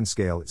 to 10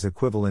 scale is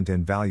equivalent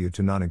in value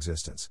to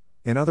non-existence.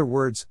 In other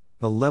words,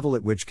 the level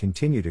at which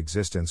continued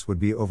existence would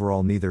be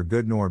overall neither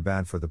good nor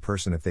bad for the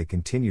person if they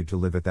continued to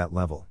live at that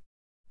level.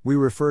 We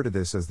refer to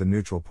this as the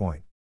neutral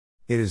point.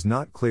 It is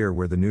not clear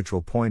where the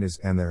neutral point is,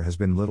 and there has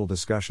been little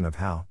discussion of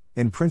how,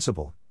 in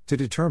principle, to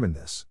determine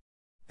this.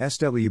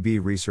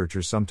 SWB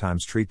researchers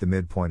sometimes treat the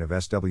midpoint of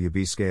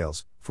SWB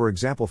scales, for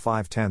example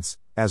 5/10,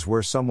 as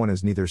where someone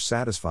is neither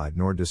satisfied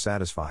nor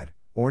dissatisfied,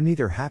 or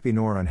neither happy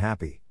nor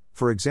unhappy,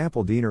 for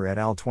example Diener et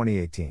al.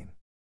 2018.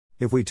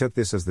 If we took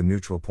this as the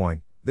neutral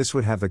point, this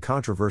would have the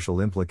controversial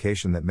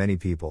implication that many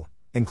people,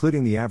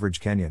 including the average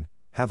Kenyan,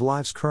 have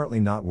lives currently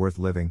not worth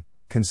living,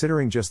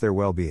 considering just their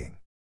well-being.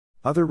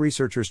 Other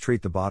researchers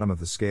treat the bottom of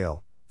the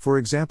scale, for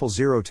example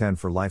 0-10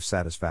 for life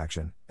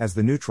satisfaction, as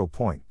the neutral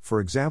point, for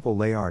example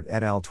Layard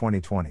et al.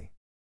 2020.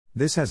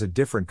 This has a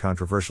different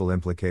controversial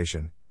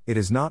implication. It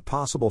is not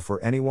possible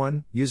for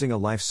anyone, using a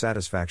life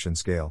satisfaction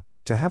scale,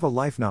 to have a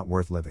life not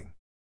worth living.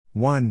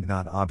 One,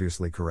 not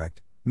obviously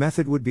correct,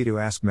 method would be to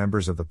ask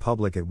members of the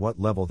public at what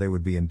level they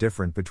would be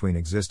indifferent between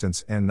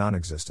existence and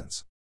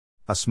non-existence.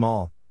 A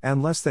small,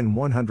 and less than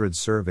 100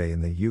 survey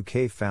in the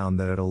UK found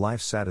that at a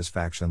life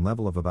satisfaction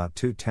level of about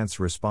 2/10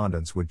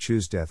 respondents would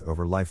choose death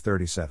over life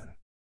 37.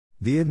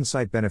 The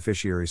Insight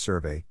beneficiary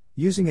survey,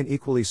 using an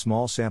equally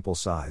small sample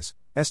size,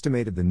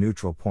 estimated the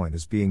neutral point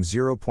as being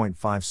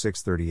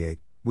 0.5638.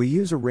 We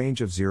use a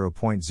range of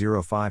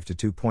 0.05 to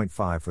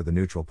 2.5 for the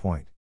neutral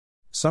point.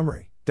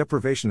 Summary: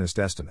 deprivationist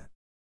estimate.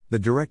 The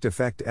direct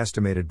effect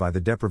estimated by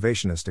the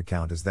deprivationist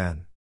account is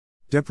then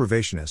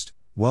deprivationist,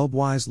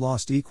 WELB-wise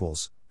lost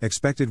equals,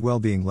 expected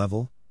well-being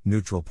level,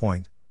 neutral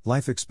point,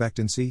 life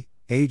expectancy,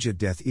 age at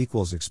death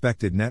equals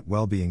expected net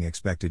well-being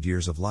expected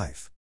years of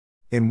life.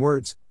 In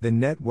words, the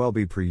net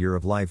well-being per year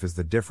of life is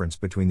the difference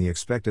between the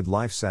expected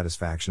life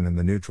satisfaction and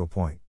the neutral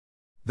point.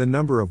 The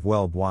number of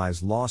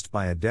WELB-wise lost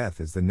by a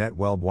death is the net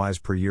WELB-wise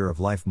per year of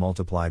life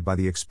multiplied by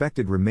the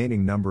expected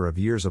remaining number of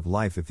years of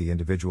life if the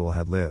individual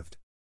had lived.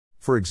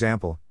 For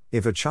example,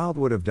 if a child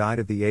would have died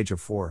at the age of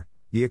 4,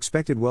 the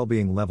expected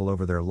well-being level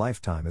over their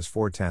lifetime is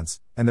 4/10,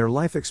 and their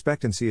life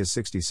expectancy is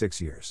 66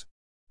 years.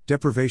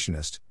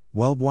 Deprivationist,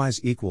 WELB-wise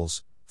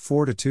equals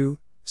 4 to 2,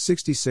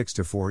 66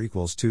 to 4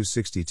 equals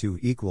 262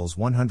 equals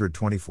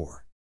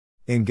 124.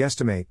 In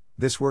guesstimate,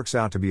 this works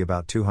out to be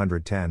about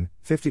 210,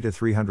 50 to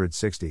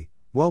 360,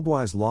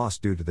 WELB-wise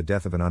lost due to the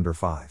death of an under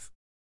 5.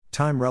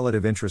 Time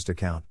relative interest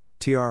account,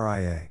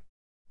 TRIA.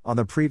 On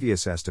the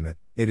previous estimate,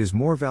 it is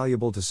more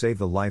valuable to save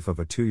the life of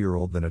a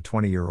 2-year-old than a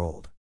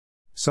 20-year-old.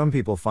 Some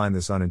people find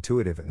this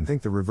unintuitive and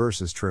think the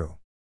reverse is true.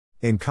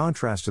 In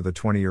contrast to the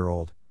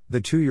 20-year-old,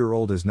 the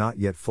 2-year-old is not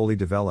yet fully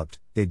developed,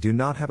 they do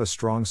not have a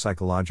strong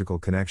psychological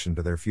connection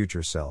to their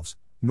future selves,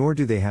 nor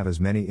do they have as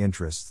many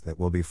interests that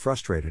will be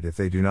frustrated if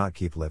they do not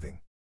keep living.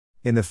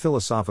 In the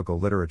philosophical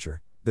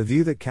literature, the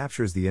view that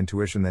captures the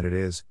intuition that it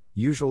is,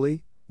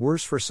 usually,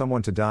 worse for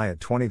someone to die at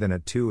 20 than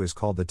at 2 is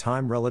called the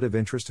time relative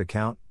interest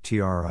account,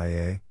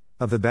 TRIA,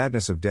 of the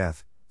badness of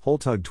death,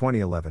 Holtug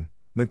 2011,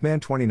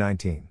 McMahon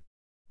 2019.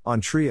 On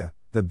TRIA,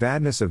 The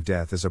badness of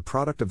death is a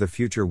product of the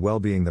future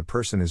well-being the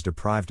person is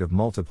deprived of,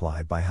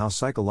 multiplied by how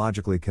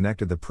psychologically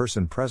connected the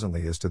person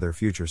presently is to their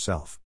future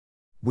self.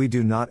 We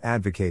do not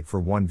advocate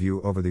for one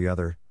view over the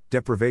other,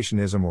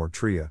 deprivationism or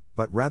TRIA,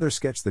 but rather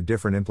sketch the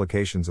different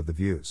implications of the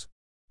views.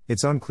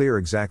 It's unclear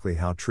exactly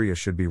how TRIA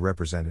should be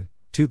represented.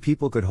 Two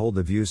people could hold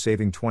the view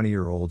saving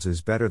 20-year-olds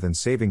is better than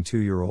saving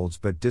 2-year-olds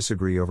but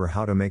disagree over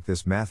how to make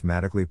this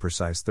mathematically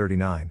precise.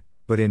 39.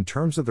 But in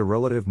terms of the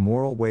relative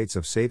moral weights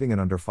of saving an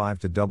under 5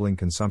 to doubling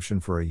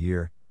consumption for a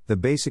year, the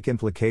basic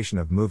implication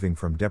of moving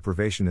from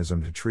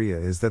deprivationism to TRIA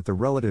is that the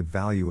relative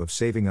value of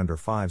saving under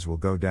 5s will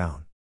go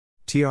down.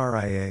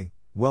 TRIA,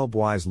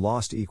 well-wise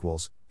lost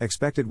equals,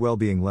 expected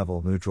well-being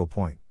level neutral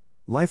point.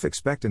 Life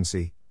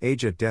expectancy,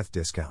 age at death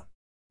discount.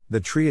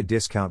 The TRIA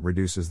discount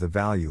reduces the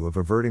value of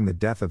averting the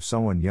death of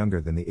someone younger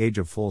than the age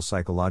of full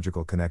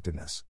psychological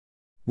connectedness.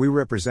 We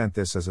represent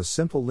this as a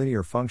simple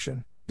linear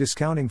function,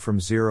 discounting from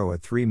 0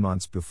 at 3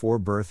 months before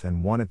birth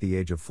and 1 at the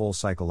age of full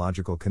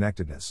psychological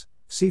connectedness.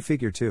 See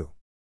Figure 2.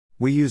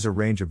 We use a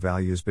range of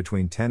values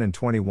between 10 and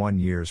 21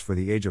 years for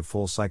the age of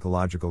full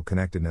psychological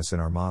connectedness in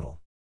our model.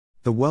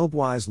 The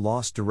well-wise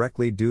lost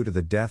directly due to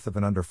the death of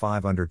an under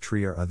 5 under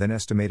TRIA are then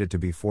estimated to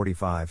be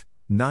 45,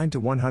 9 to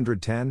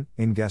 110,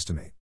 in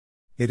guesstimate.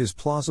 It is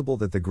plausible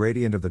that the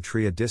gradient of the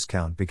TRIA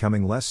discount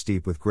becoming less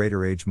steep with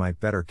greater age might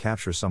better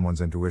capture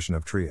someone's intuition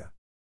of TRIA.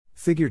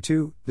 Figure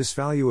 2, this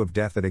value of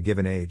death at a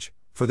given age,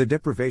 for the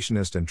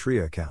deprivationist and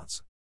TRIA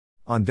accounts.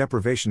 On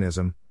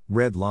deprivationism,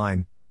 red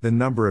line, the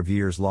number of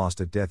years lost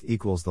at death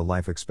equals the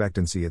life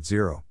expectancy at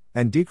 0,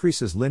 and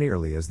decreases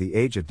linearly as the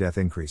age at death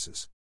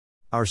increases.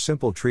 Our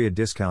simple TRIA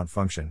discount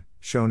function,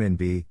 shown in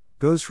B,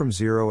 goes from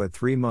 0 at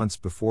 3 months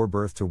before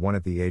birth to 1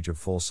 at the age of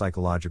full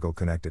psychological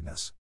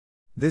connectedness.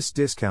 This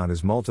discount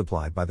is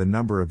multiplied by the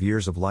number of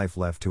years of life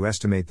left to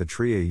estimate the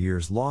TRIA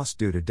years lost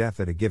due to death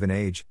at a given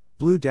age.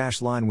 Blue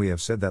dash line. We have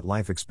said that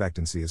life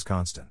expectancy is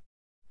constant.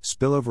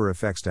 Spillover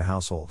effects to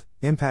household,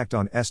 impact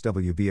on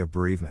SWB of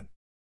bereavement.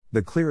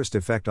 The clearest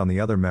effect on the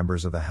other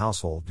members of the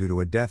household due to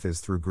a death is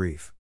through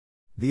grief.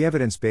 The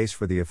evidence base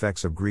for the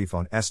effects of grief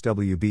on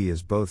SWB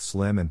is both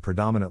slim and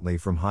predominantly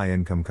from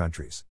high-income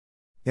countries.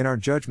 In our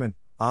judgment,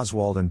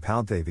 Oswald and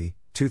Palthavy,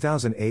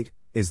 2008,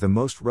 is the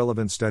most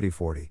relevant study.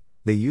 40.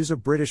 They use a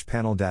British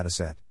panel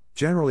dataset,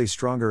 generally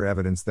stronger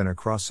evidence than a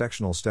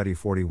cross-sectional study.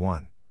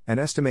 41, and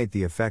estimate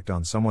the effect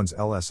on someone's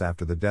LS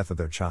after the death of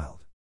their child.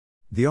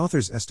 The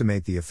authors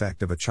estimate the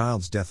effect of a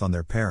child's death on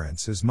their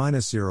parents is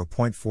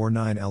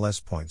 -0.49 LS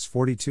points.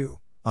 42,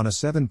 on a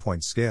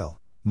 7-point scale,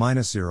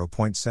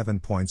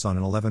 -0.7 points on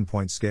an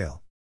 11-point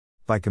scale.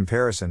 By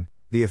comparison,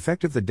 the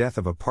effect of the death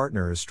of a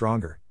partner is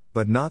stronger,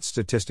 but not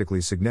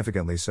statistically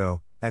significantly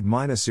so, at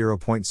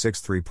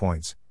 -0.63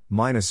 points,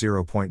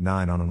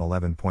 -0.9 on an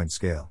 11-point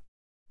scale.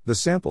 The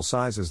sample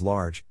size is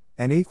large,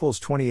 and equals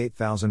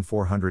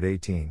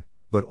 28,418,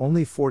 but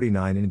only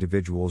 49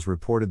 individuals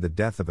reported the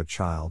death of a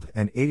child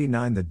and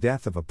 89 the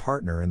death of a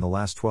partner in the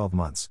last 12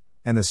 months,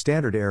 and the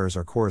standard errors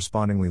are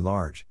correspondingly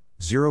large,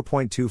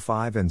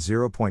 0.25 and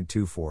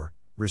 0.24,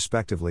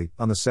 respectively,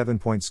 on the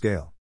 7-point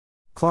scale.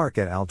 Clark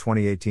et al.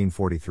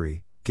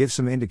 2018-43, gives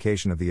some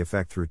indication of the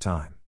effect through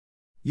time.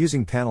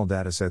 Using panel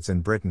datasets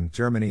in Britain,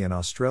 Germany and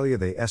Australia,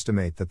 they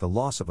estimate that the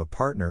loss of a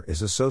partner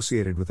is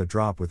associated with a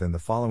drop within the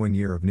following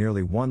year of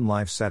nearly 1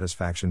 life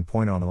satisfaction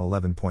point on an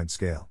 11-point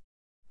scale.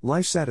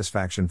 Life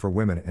satisfaction for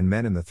women and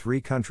men in the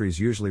 3 countries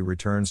usually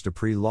returns to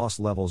pre-loss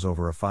levels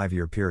over a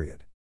 5-year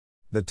period.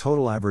 The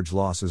total average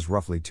loss is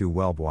roughly 2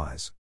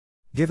 well-wise.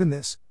 Given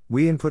this,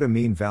 we input a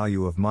mean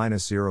value of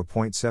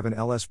 -0.7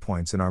 LS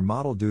points in our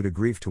model due to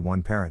grief to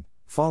one parent,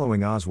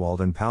 following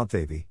Oswald and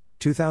Palthavy,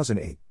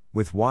 2008.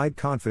 With wide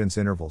confidence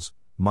intervals,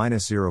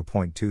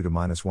 -0.2 to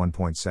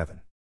 -1.7.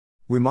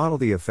 We model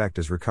the effect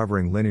as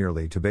recovering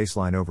linearly to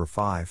baseline over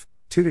 5,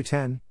 2 to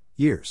 10,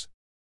 years.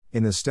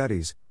 In the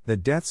studies, the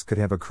deaths could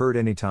have occurred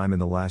any time in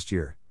the last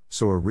year,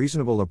 so a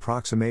reasonable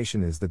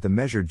approximation is that the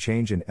measured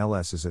change in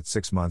LS is at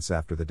 6 months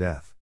after the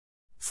death.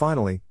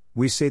 Finally,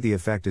 we say the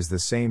effect is the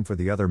same for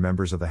the other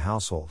members of the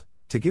household,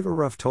 to give a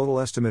rough total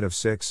estimate of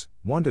 6,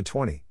 1 to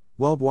 20,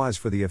 well-wise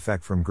for the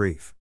effect from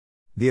grief.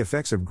 The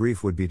effects of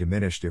grief would be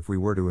diminished if we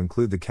were to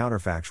include the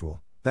counterfactual,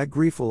 that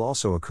grief will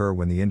also occur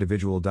when the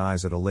individual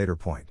dies at a later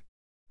point.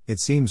 It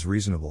seems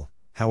reasonable,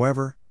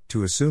 however,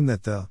 to assume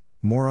that the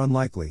more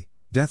unlikely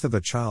death of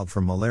a child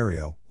from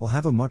malaria will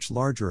have a much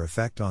larger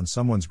effect on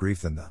someone's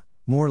grief than the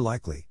more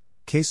likely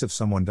case of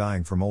someone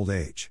dying from old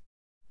age.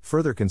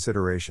 Further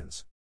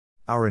considerations.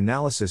 Our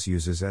analysis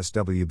uses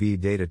SWB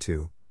data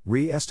to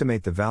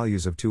re-estimate the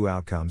values of 2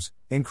 outcomes,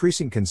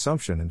 increasing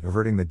consumption and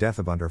averting the death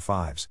of under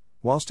 5s,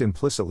 whilst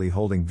implicitly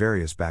holding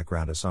various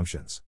background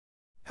assumptions.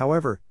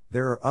 However,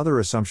 there are other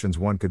assumptions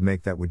one could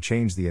make that would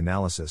change the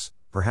analysis,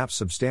 perhaps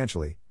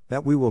substantially,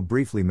 that we will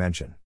briefly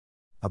mention.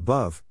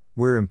 Above,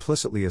 we're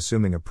implicitly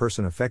assuming a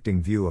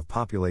person-affecting view of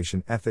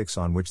population ethics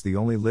on which the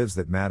only lives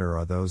that matter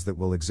are those that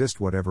will exist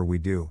whatever we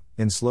do.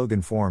 In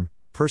slogan form,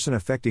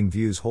 person-affecting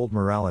views hold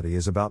morality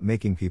is about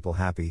making people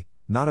happy,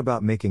 not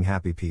about making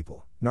happy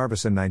people.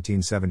 Narveson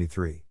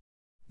 1973.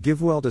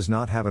 GiveWell does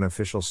not have an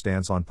official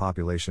stance on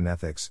population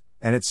ethics,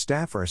 and its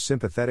staff are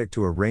sympathetic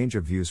to a range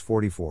of views.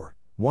 44.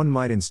 One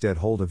might instead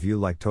hold a view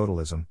like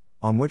totalism,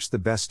 on which the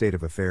best state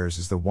of affairs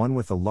is the one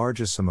with the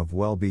largest sum of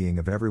well-being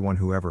of everyone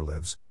who ever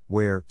lives,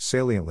 where,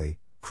 saliently,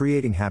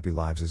 creating happy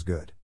lives is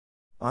good.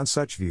 On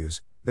such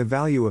views, the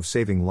value of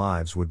saving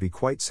lives would be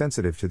quite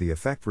sensitive to the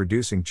effect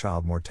reducing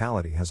child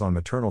mortality has on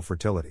maternal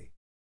fertility.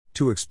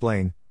 To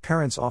explain,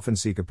 parents often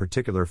seek a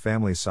particular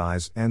family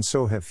size and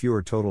so have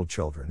fewer total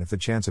children if the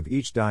chance of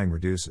each dying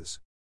reduces.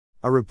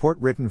 A report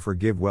written for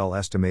GiveWell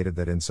estimated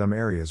that in some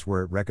areas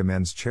where it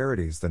recommends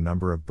charities, the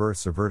number of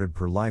births averted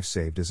per life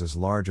saved is as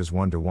large as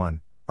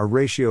 1:1, a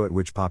ratio at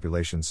which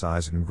population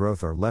size and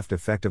growth are left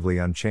effectively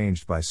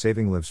unchanged by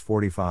saving lives.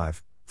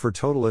 45. For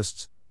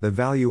totalists, the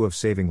value of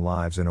saving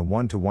lives in a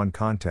 1:1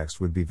 context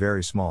would be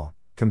very small,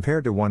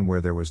 compared to one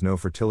where there was no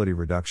fertility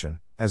reduction,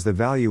 as the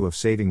value of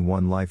saving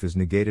one life is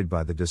negated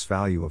by the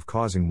disvalue of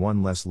causing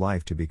one less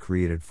life to be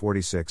created.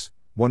 46.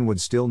 One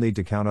would still need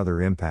to count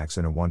other impacts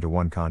in a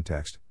 1:1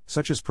 context,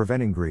 such as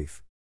preventing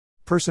grief.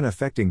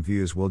 Person-affecting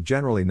views will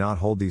generally not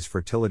hold these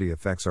fertility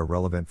effects are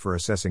relevant for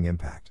assessing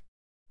impact.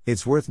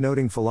 It's worth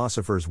noting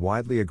philosophers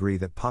widely agree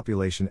that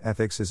population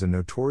ethics is a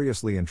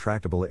notoriously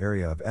intractable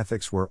area of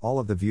ethics where all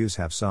of the views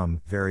have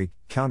some, very,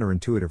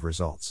 counterintuitive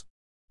results.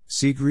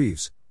 See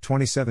Greaves,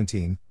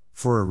 2017,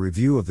 for a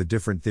review of the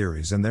different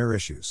theories and their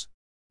issues.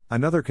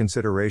 Another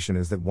consideration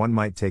is that one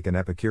might take an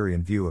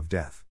Epicurean view of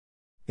death.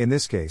 In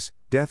this case,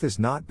 death is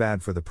not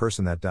bad for the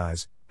person that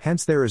dies,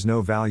 hence there is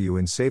no value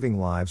in saving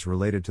lives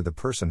related to the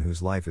person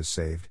whose life is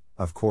saved.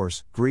 Of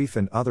course, grief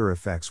and other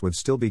effects would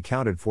still be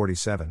counted.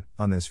 47.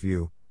 On this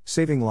view,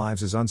 saving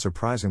lives is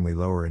unsurprisingly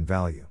lower in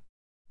value.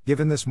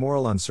 Given this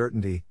moral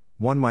uncertainty,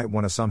 one might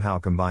want to somehow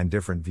combine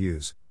different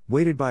views,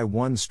 weighted by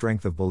one's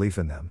strength of belief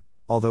in them,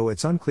 although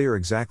it's unclear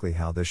exactly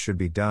how this should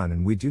be done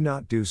and we do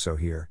not do so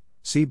here.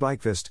 See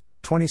Bikevist,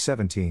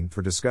 2017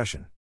 for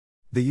discussion.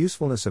 The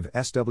usefulness of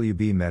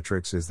SWB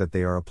metrics is that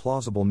they are a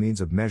plausible means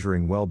of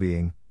measuring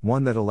well-being,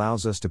 one that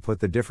allows us to put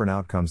the different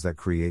outcomes that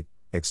create,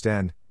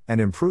 extend,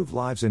 and improve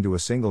lives into a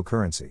single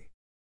currency.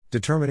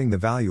 Determining the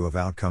value of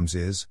outcomes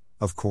is,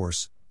 of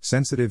course,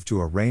 sensitive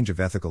to a range of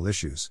ethical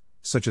issues,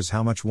 such as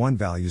how much one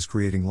values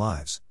creating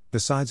lives,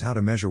 besides how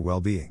to measure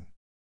well-being.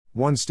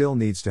 One still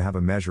needs to have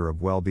a measure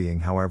of well-being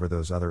however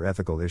those other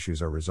ethical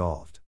issues are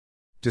resolved.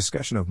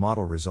 Discussion of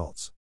model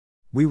results.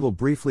 We will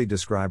briefly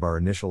describe our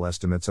initial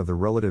estimates of the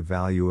relative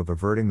value of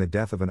averting the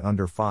death of an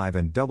under 5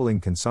 and doubling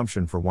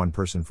consumption for one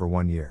person for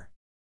 1 year.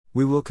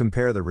 We will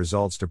compare the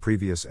results to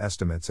previous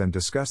estimates and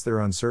discuss their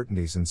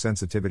uncertainties and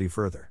sensitivity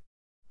further.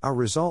 Our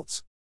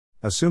results.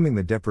 Assuming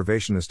the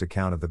deprivationist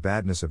account of the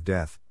badness of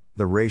death,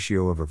 the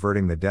ratio of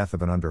averting the death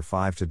of an under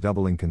 5 to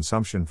doubling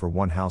consumption for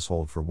one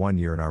household for 1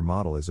 year in our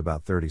model is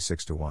about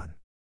 36:1.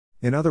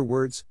 In other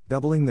words,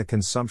 doubling the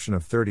consumption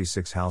of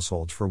 36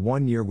 households for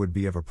 1 year would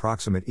be of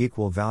approximate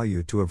equal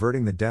value to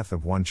averting the death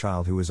of one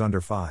child who is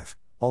under 5,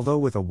 although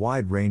with a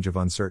wide range of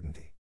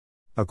uncertainty.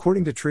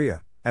 According to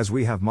TRIA, as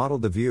we have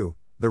modeled the view,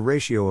 the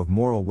ratio of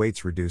moral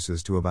weights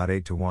reduces to about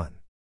 8:1.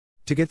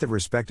 To get the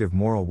respective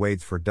moral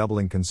weights for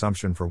doubling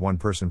consumption for one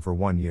person for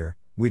 1 year,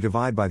 we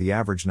divide by the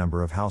average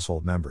number of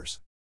household members.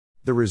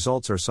 The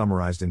results are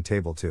summarized in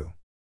Table 2.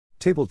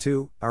 Table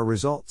 2, our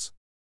results.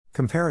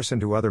 Comparison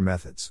to other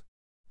methods.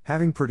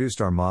 Having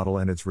produced our model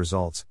and its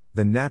results,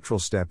 the natural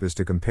step is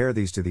to compare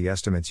these to the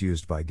estimates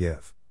used by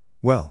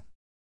GiveWell.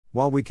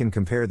 While we can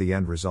compare the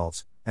end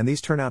results, and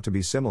these turn out to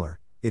be similar,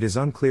 it is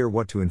unclear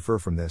what to infer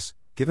from this,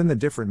 given the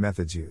different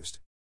methods used.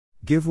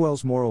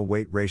 GiveWell's moral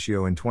weight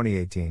ratio in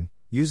 2018,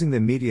 using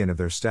the median of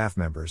their staff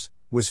members,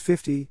 was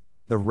 50,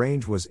 the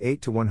range was 8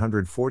 to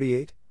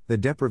 148, the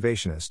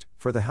deprivationist,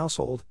 for the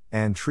household,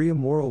 and TRIA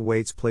moral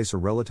weights place a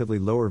relatively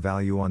lower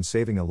value on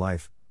saving a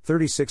life,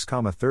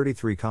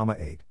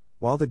 36,33,8.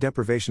 While the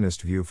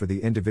deprivationist view for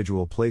the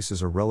individual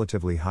places a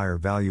relatively higher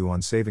value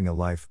on saving a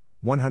life,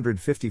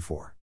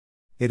 154.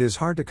 It is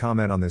hard to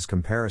comment on this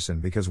comparison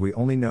because we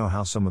only know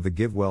how some of the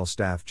GiveWell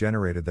staff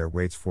generated their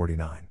weights.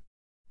 49.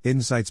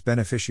 Insight's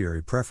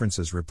Beneficiary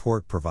Preferences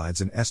Report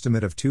provides an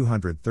estimate of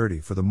 230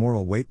 for the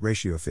moral weight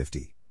ratio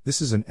 50.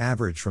 This is an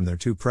average from their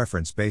two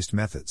preference-based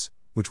methods,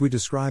 which we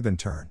describe in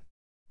turn.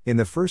 In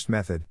the first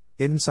method,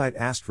 Insight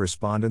asked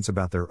respondents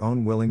about their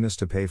own willingness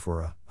to pay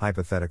for a,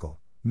 hypothetical,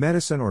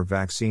 medicine or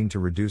vaccine to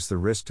reduce the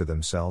risk to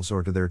themselves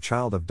or to their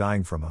child of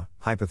dying from a,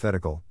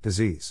 hypothetical,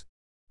 disease.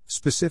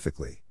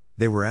 Specifically,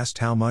 they were asked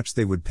how much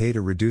they would pay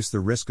to reduce the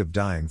risk of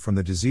dying from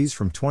the disease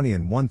from 20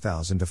 in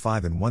 1,000 to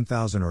 5 in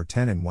 1,000 or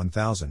 10 in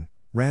 1,000,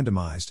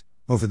 randomized,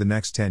 over the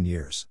next 10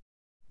 years.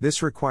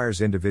 This requires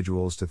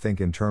individuals to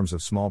think in terms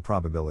of small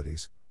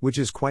probabilities, which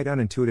is quite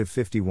unintuitive.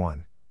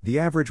 51. The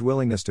average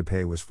willingness to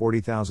pay was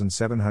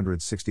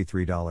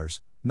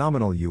 $40,763,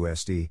 nominal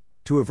USD,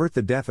 to avert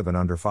the death of an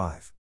under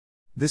 5.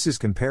 This is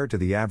compared to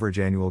the average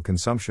annual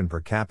consumption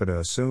per capita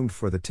assumed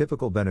for the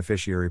typical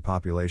beneficiary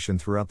population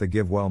throughout the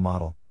GiveWell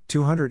model,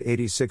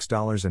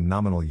 $286 in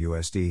nominal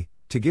USD,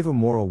 to give a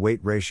moral weight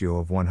ratio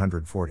of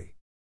 140.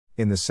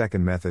 In the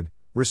second method,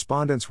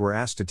 respondents were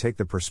asked to take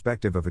the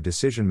perspective of a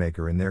decision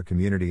maker in their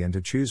community and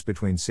to choose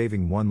between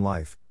saving one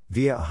life,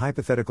 via a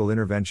hypothetical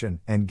intervention,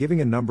 and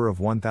giving a number of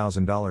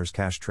 $1,000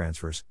 cash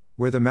transfers,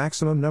 where the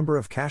maximum number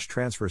of cash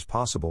transfers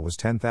possible was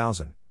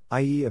 10,000,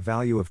 i.e., a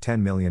value of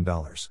 $10 million.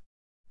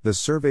 The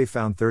survey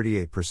found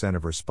 38%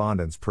 of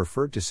respondents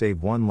preferred to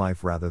save one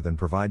life rather than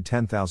provide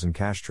 10,000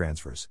 cash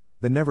transfers,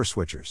 the never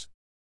switchers.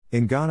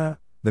 In Ghana,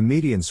 the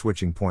median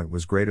switching point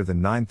was greater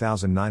than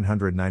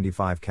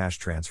 9,995 cash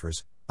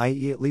transfers,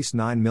 i.e. at least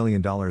 $9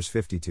 million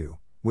 52,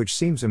 which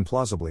seems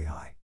implausibly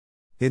high.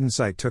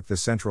 Insight took the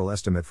central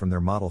estimate from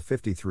their model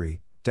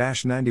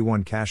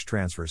 53-91 cash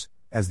transfers,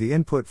 as the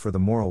input for the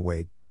moral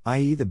weight,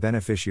 i.e. the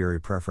beneficiary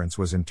preference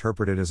was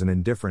interpreted as an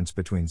indifference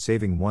between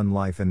saving one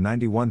life and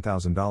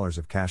 $91,000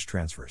 of cash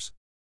transfers.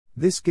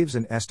 This gives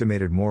an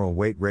estimated moral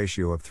weight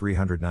ratio of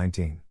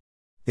 319.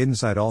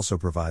 Insight also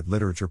provide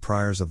literature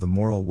priors of the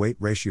moral weight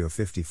ratio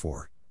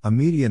 54, a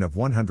median of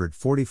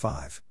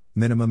 145,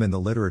 minimum in the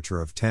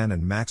literature of 10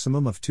 and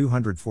maximum of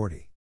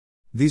 240.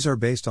 These are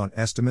based on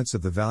estimates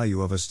of the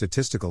value of a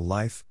statistical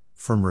life,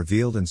 from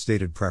revealed and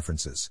stated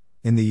preferences,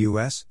 in the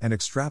US and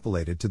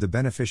extrapolated to the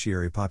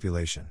beneficiary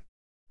population.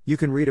 You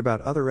can read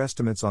about other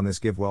estimates on this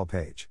GiveWell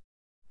page.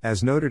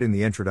 As noted in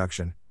the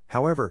introduction,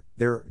 however,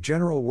 there are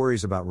general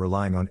worries about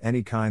relying on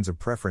any kinds of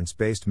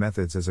preference-based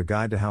methods as a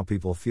guide to how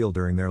people feel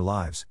during their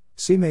lives.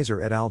 See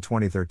Mazer et al.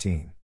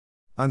 2013.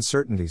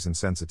 Uncertainties and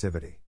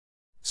sensitivity.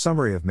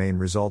 Summary of main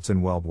results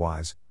in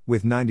WellBwise,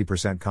 with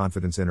 90%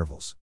 confidence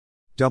intervals.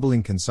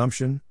 Doubling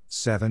consumption,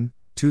 7,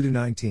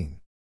 2-19.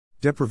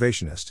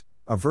 Deprivationist,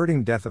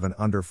 averting death of an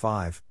under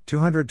 5,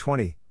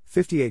 220,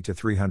 58 to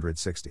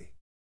 360.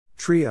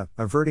 TRIA,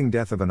 averting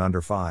death of an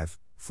under 5,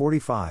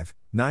 45,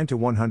 9 to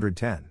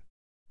 110.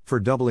 For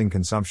doubling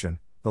consumption,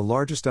 the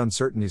largest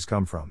uncertainties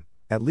come from,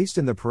 at least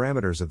in the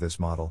parameters of this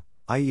model,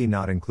 i.e.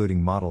 not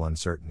including model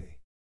uncertainty.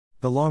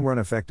 The long-run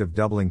effect of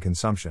doubling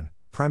consumption,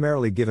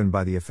 primarily given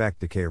by the effect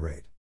decay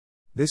rate.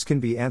 This can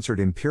be answered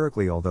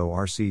empirically, although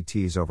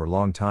RCTs over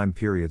long time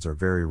periods are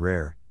very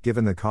rare,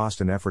 given the cost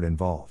and effort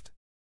involved.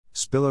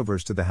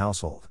 Spillovers to the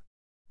household.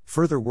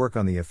 Further work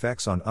on the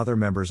effects on other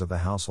members of the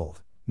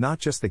household, not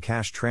just the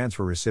cash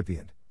transfer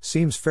recipient,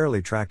 seems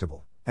fairly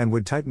tractable, and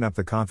would tighten up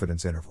the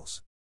confidence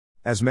intervals.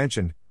 As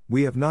mentioned,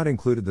 we have not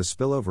included the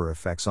spillover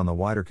effects on the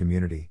wider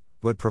community,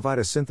 but provide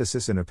a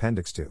synthesis in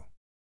Appendix 2.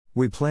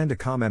 We plan to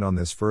comment on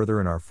this further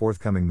in our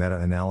forthcoming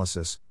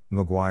meta-analysis,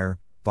 McGuire,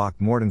 Bach,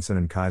 Mortensen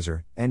and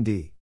Kaiser,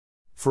 ND.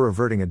 For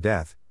averting a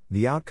death,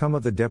 the outcome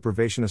of the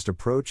deprivationist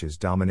approach is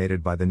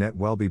dominated by the net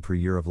well-being per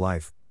year of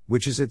life,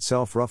 which is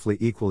itself roughly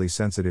equally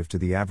sensitive to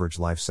the average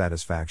life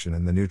satisfaction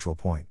and the neutral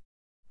point.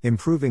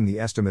 Improving the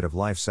estimate of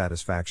life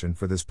satisfaction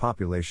for this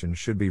population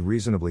should be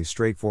reasonably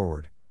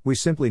straightforward, we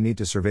simply need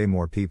to survey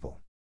more people.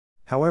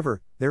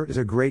 However, there is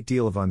a great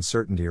deal of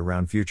uncertainty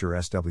around future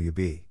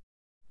SWB.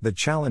 The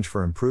challenge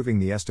for improving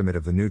the estimate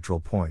of the neutral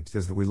point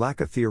is that we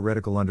lack a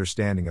theoretical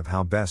understanding of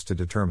how best to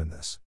determine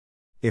this.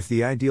 If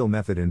the ideal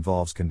method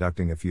involves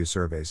conducting a few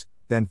surveys,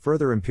 then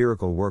further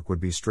empirical work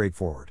would be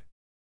straightforward.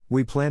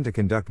 We plan to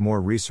conduct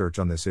more research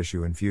on this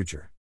issue in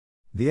future.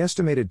 The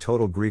estimated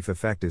total grief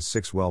effect is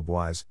 6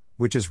 WellBwise,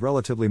 which is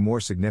relatively more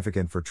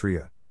significant for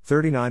TRIA,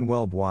 39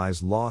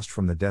 WellBwise lost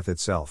from the death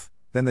itself,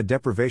 than the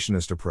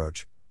deprivationist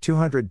approach,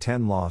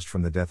 210 lost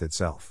from the death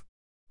itself.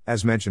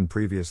 As mentioned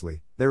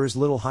previously, there is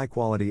little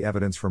high-quality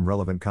evidence from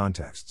relevant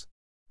contexts.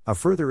 A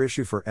further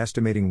issue for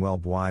estimating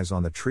WellBwise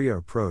on the TRIA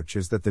approach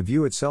is that the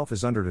view itself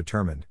is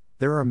underdetermined.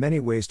 There are many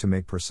ways to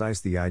make precise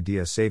the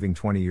idea saving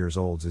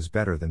 20-year-olds is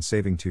better than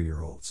saving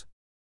 2-year-olds.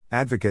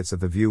 Advocates of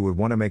the view would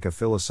want to make a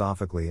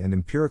philosophically and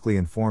empirically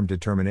informed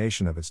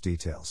determination of its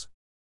details.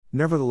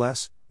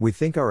 Nevertheless, we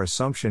think our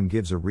assumption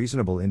gives a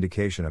reasonable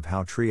indication of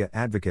how TRIA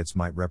advocates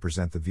might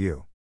represent the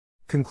view.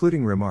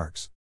 Concluding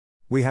remarks.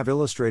 We have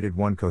illustrated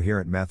one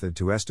coherent method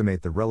to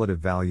estimate the relative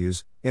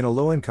values, in a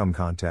low-income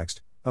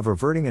context, of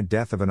averting a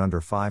death of an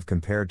under 5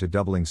 compared to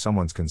doubling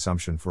someone's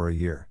consumption for a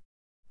year.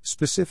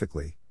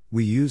 Specifically,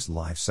 we used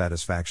life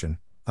satisfaction,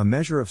 a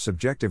measure of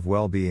subjective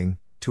well-being,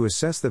 to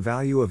assess the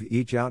value of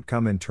each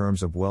outcome in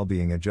terms of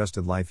well-being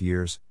adjusted life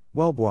years,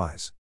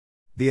 WellBwise.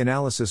 The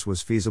analysis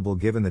was feasible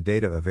given the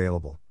data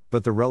available,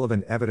 but the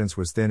relevant evidence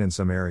was thin in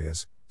some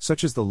areas,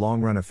 such as the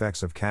long-run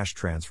effects of cash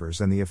transfers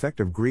and the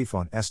effect of grief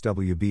on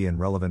SWB in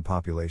relevant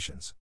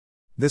populations.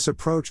 This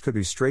approach could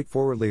be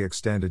straightforwardly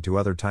extended to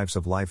other types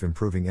of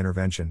life-improving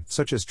intervention,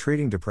 such as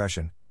treating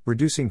depression,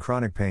 reducing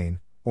chronic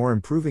pain, or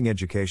improving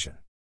education.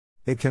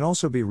 It can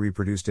also be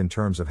reproduced in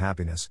terms of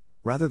happiness,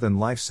 rather than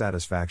life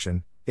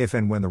satisfaction, if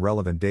and when the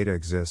relevant data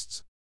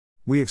exists.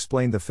 We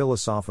explained the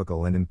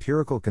philosophical and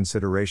empirical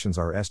considerations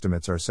our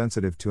estimates are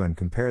sensitive to and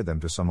compared them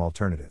to some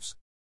alternatives.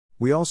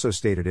 We also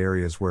stated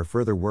areas where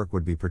further work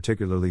would be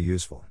particularly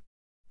useful.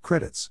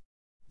 Credits.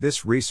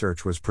 This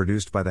research was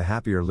produced by the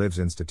Happier Lives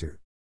Institute.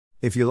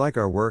 If you like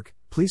our work,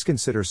 please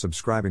consider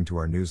subscribing to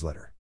our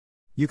newsletter.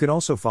 You can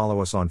also follow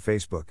us on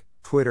Facebook,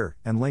 Twitter,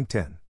 and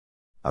LinkedIn.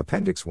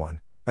 Appendix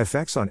 1,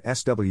 Effects on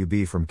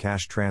SWB from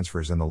Cash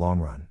Transfers in the Long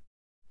Run.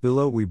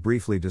 Below we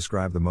briefly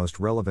describe the most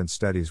relevant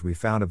studies we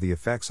found of the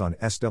effects on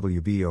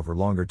SWB over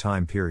longer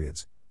time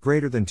periods,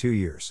 greater than 2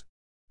 years.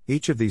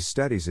 Each of these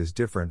studies is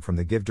different from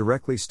the Give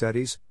Directly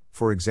studies,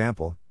 for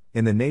example,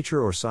 in the nature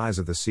or size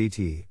of the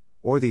CT,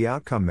 or the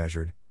outcome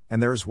measured,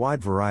 and there is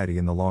wide variety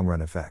in the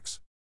long-run effects.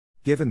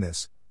 Given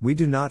this, we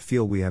do not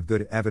feel we have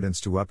good evidence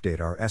to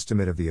update our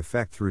estimate of the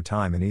effect through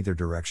time in either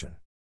direction.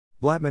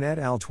 Blattman et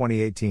al.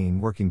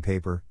 2018 working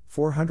paper,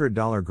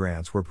 $400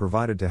 grants were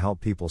provided to help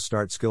people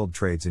start skilled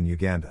trades in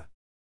Uganda.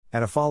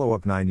 At a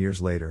follow-up 9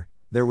 years later,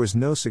 there was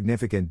no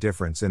significant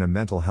difference in a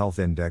mental health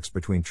index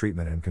between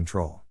treatment and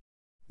control.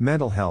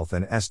 Mental health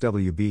and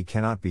SWB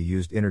cannot be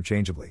used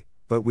interchangeably,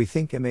 but we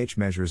think MH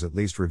measures at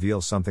least reveal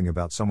something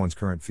about someone's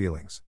current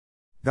feelings.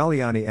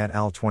 Valiani et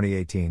al.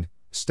 2018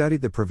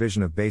 studied the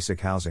provision of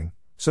basic housing,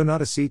 so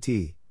not a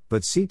CT,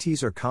 but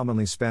CTs are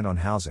commonly spent on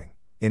housing,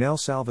 in El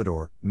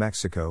Salvador,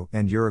 Mexico,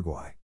 and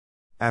Uruguay.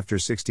 After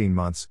 16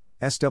 months,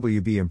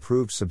 SWB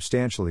improved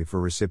substantially for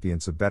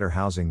recipients of better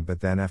housing,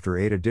 but then after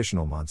 8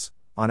 additional months,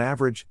 on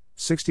average,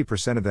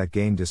 60% of that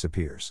gain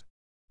disappears.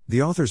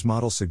 The author's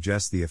model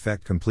suggests the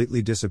effect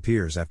completely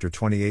disappears after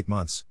 28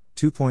 months,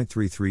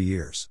 2.33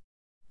 years.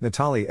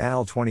 Natali et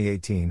al.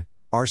 2018,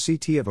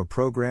 RCT of a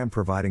program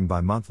providing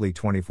bi-monthly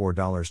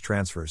 $24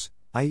 transfers,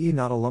 i.e.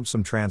 not a lump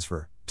sum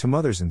transfer, to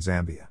mothers in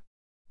Zambia.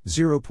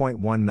 0.19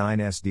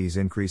 SDs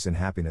increase in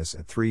happiness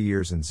at 3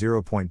 years and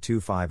 0.25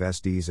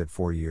 SDs at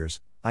 4 years,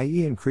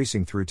 i.e.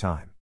 increasing through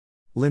time.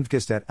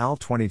 Lindqvist et al.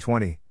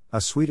 2020, a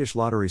Swedish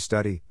lottery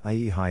study,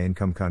 i.e.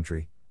 high-income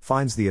country,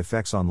 finds the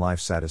effects on life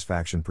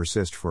satisfaction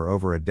persist for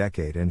over a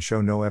decade and show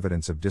no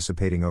evidence of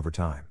dissipating over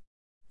time.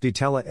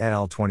 Ditella et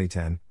al.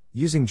 2010,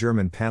 using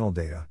German panel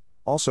data,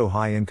 also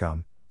high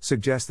income,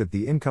 suggests that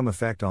the income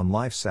effect on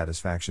life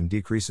satisfaction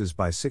decreases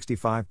by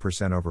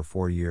 65% over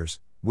 4 years,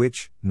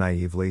 which,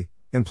 naively,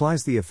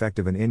 implies the effect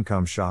of an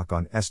income shock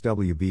on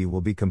SWB will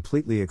be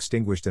completely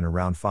extinguished in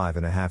around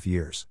 5.5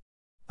 years.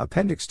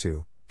 Appendix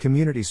 2,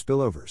 Community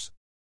Spillovers.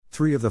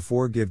 3 of the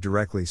 4 Give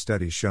Directly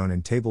studies shown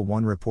in Table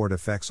 1 report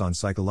effects on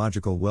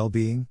psychological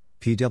well-being,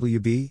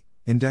 PWB,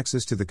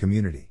 indexes to the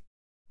community.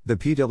 The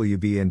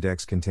PWB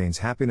index contains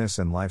happiness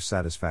and life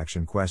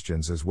satisfaction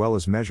questions as well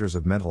as measures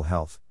of mental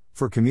health.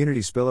 For community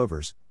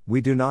spillovers,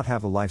 we do not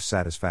have a life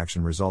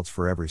satisfaction results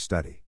for every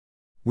study.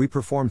 We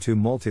perform 2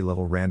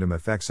 multi-level random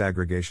effects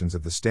aggregations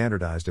of the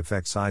standardized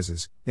effect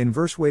sizes,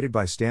 inverse weighted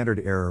by standard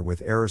error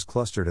with errors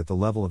clustered at the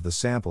level of the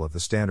sample of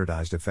the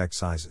standardized effect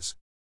sizes.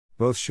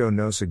 Both show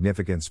no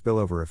significant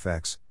spillover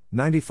effects,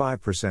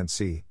 95%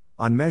 C,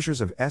 on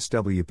measures of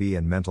SWB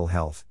and mental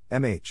health,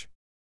 MH.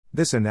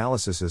 This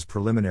analysis is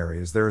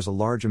preliminary as there is a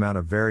large amount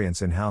of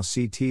variance in how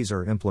CTs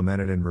are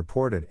implemented and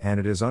reported, and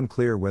it is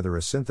unclear whether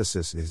a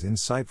synthesis is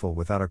insightful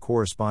without a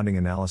corresponding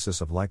analysis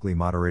of likely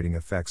moderating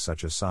effects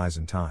such as size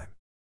and time.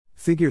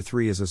 Figure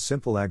 3 is a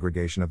simple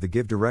aggregation of the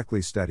Give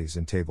Directly studies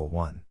in Table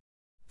 1.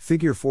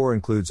 Figure 4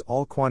 includes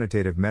all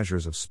quantitative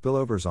measures of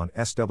spillovers on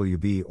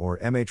SWB or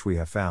MH we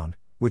have found,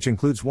 which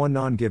includes one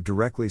non-Give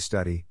Directly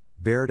study,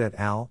 Baird et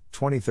al.,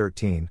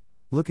 2013,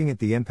 looking at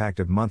the impact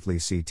of monthly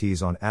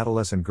CTs on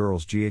adolescent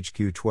girls'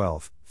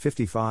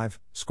 GHQ-12/55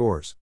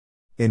 scores.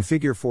 In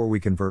Figure 4 we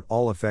convert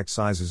all effect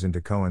sizes into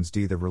Cohen's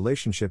d. The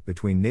relationship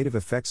between native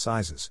effect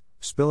sizes,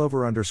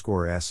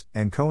 spillover_s,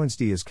 and Cohen's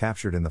d is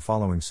captured in the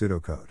following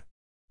pseudocode.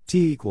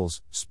 T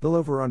equals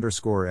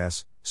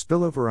spillover_s,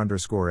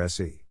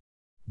 spillover_se.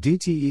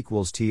 dt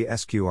equals T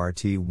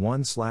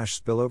sqrt1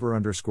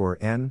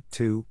 /spillover_n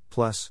 2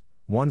 plus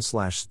 1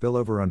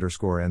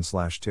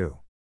 /spillover_n 2.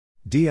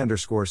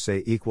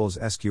 D_say equals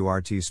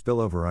sqrt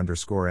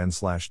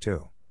spillover_n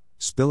 2.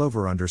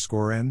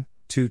 Spillover_n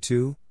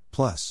 2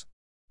 plus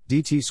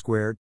dt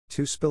squared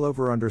 2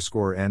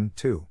 spillover_n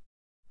 2.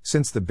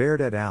 Since the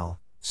Baird et al.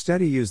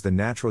 Study used the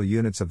natural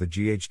units of the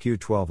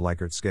GHQ-12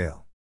 Likert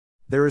scale,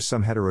 there is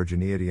some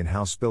heterogeneity in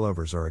how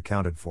spillovers are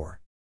accounted for.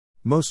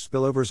 Most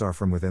spillovers are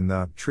from within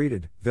the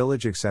treated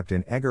village except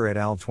in Egger et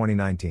al.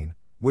 2019,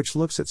 which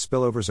looks at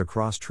spillovers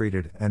across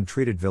treated and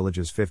treated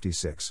villages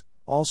 56.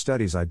 All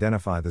studies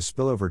identify the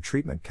spillover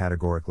treatment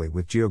categorically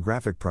with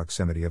geographic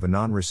proximity of a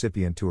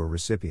non-recipient to a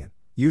recipient,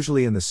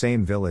 usually in the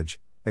same village,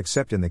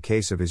 except in the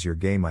case of Is Your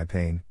Game My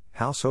Pain,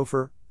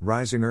 Haushofer,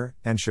 Reisinger,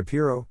 and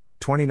Shapiro,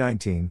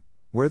 2019,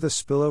 where the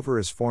spillover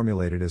is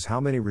formulated as how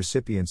many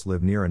recipients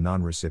live near a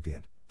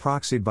non-recipient,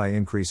 proxied by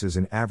increases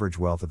in average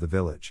wealth of the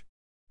village.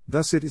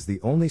 Thus it is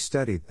the only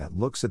study that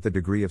looks at the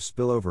degree of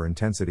spillover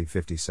intensity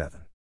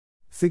 57.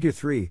 Figure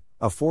 3,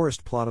 a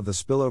forest plot of the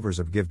spillovers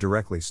of Give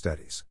Directly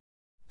studies.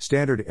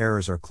 Standard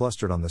errors are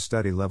clustered on the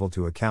study level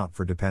to account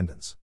for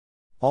dependence.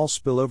 All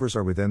spillovers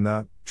are within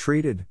the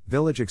treated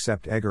village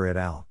except Egger et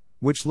al.,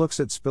 which looks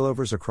at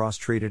spillovers across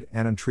treated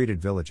and untreated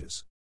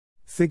villages.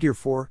 Figure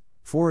 4,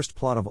 forest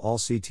plot of all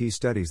CT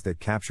studies that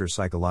capture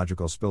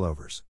psychological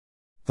spillovers.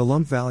 The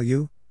lump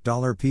value,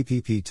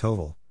 $PPP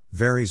total,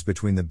 varies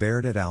between the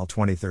Baird et al.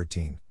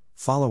 2013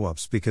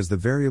 follow-ups because the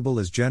variable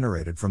is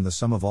generated from the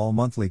sum of all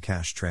monthly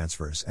cash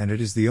transfers and it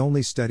is the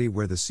only study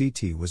where the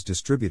CT was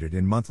distributed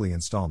in monthly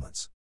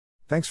installments.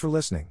 Thanks for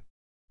listening.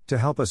 To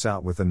help us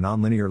out with the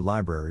Nonlinear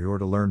Library or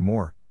to learn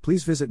more,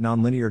 please visit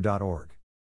nonlinear.org.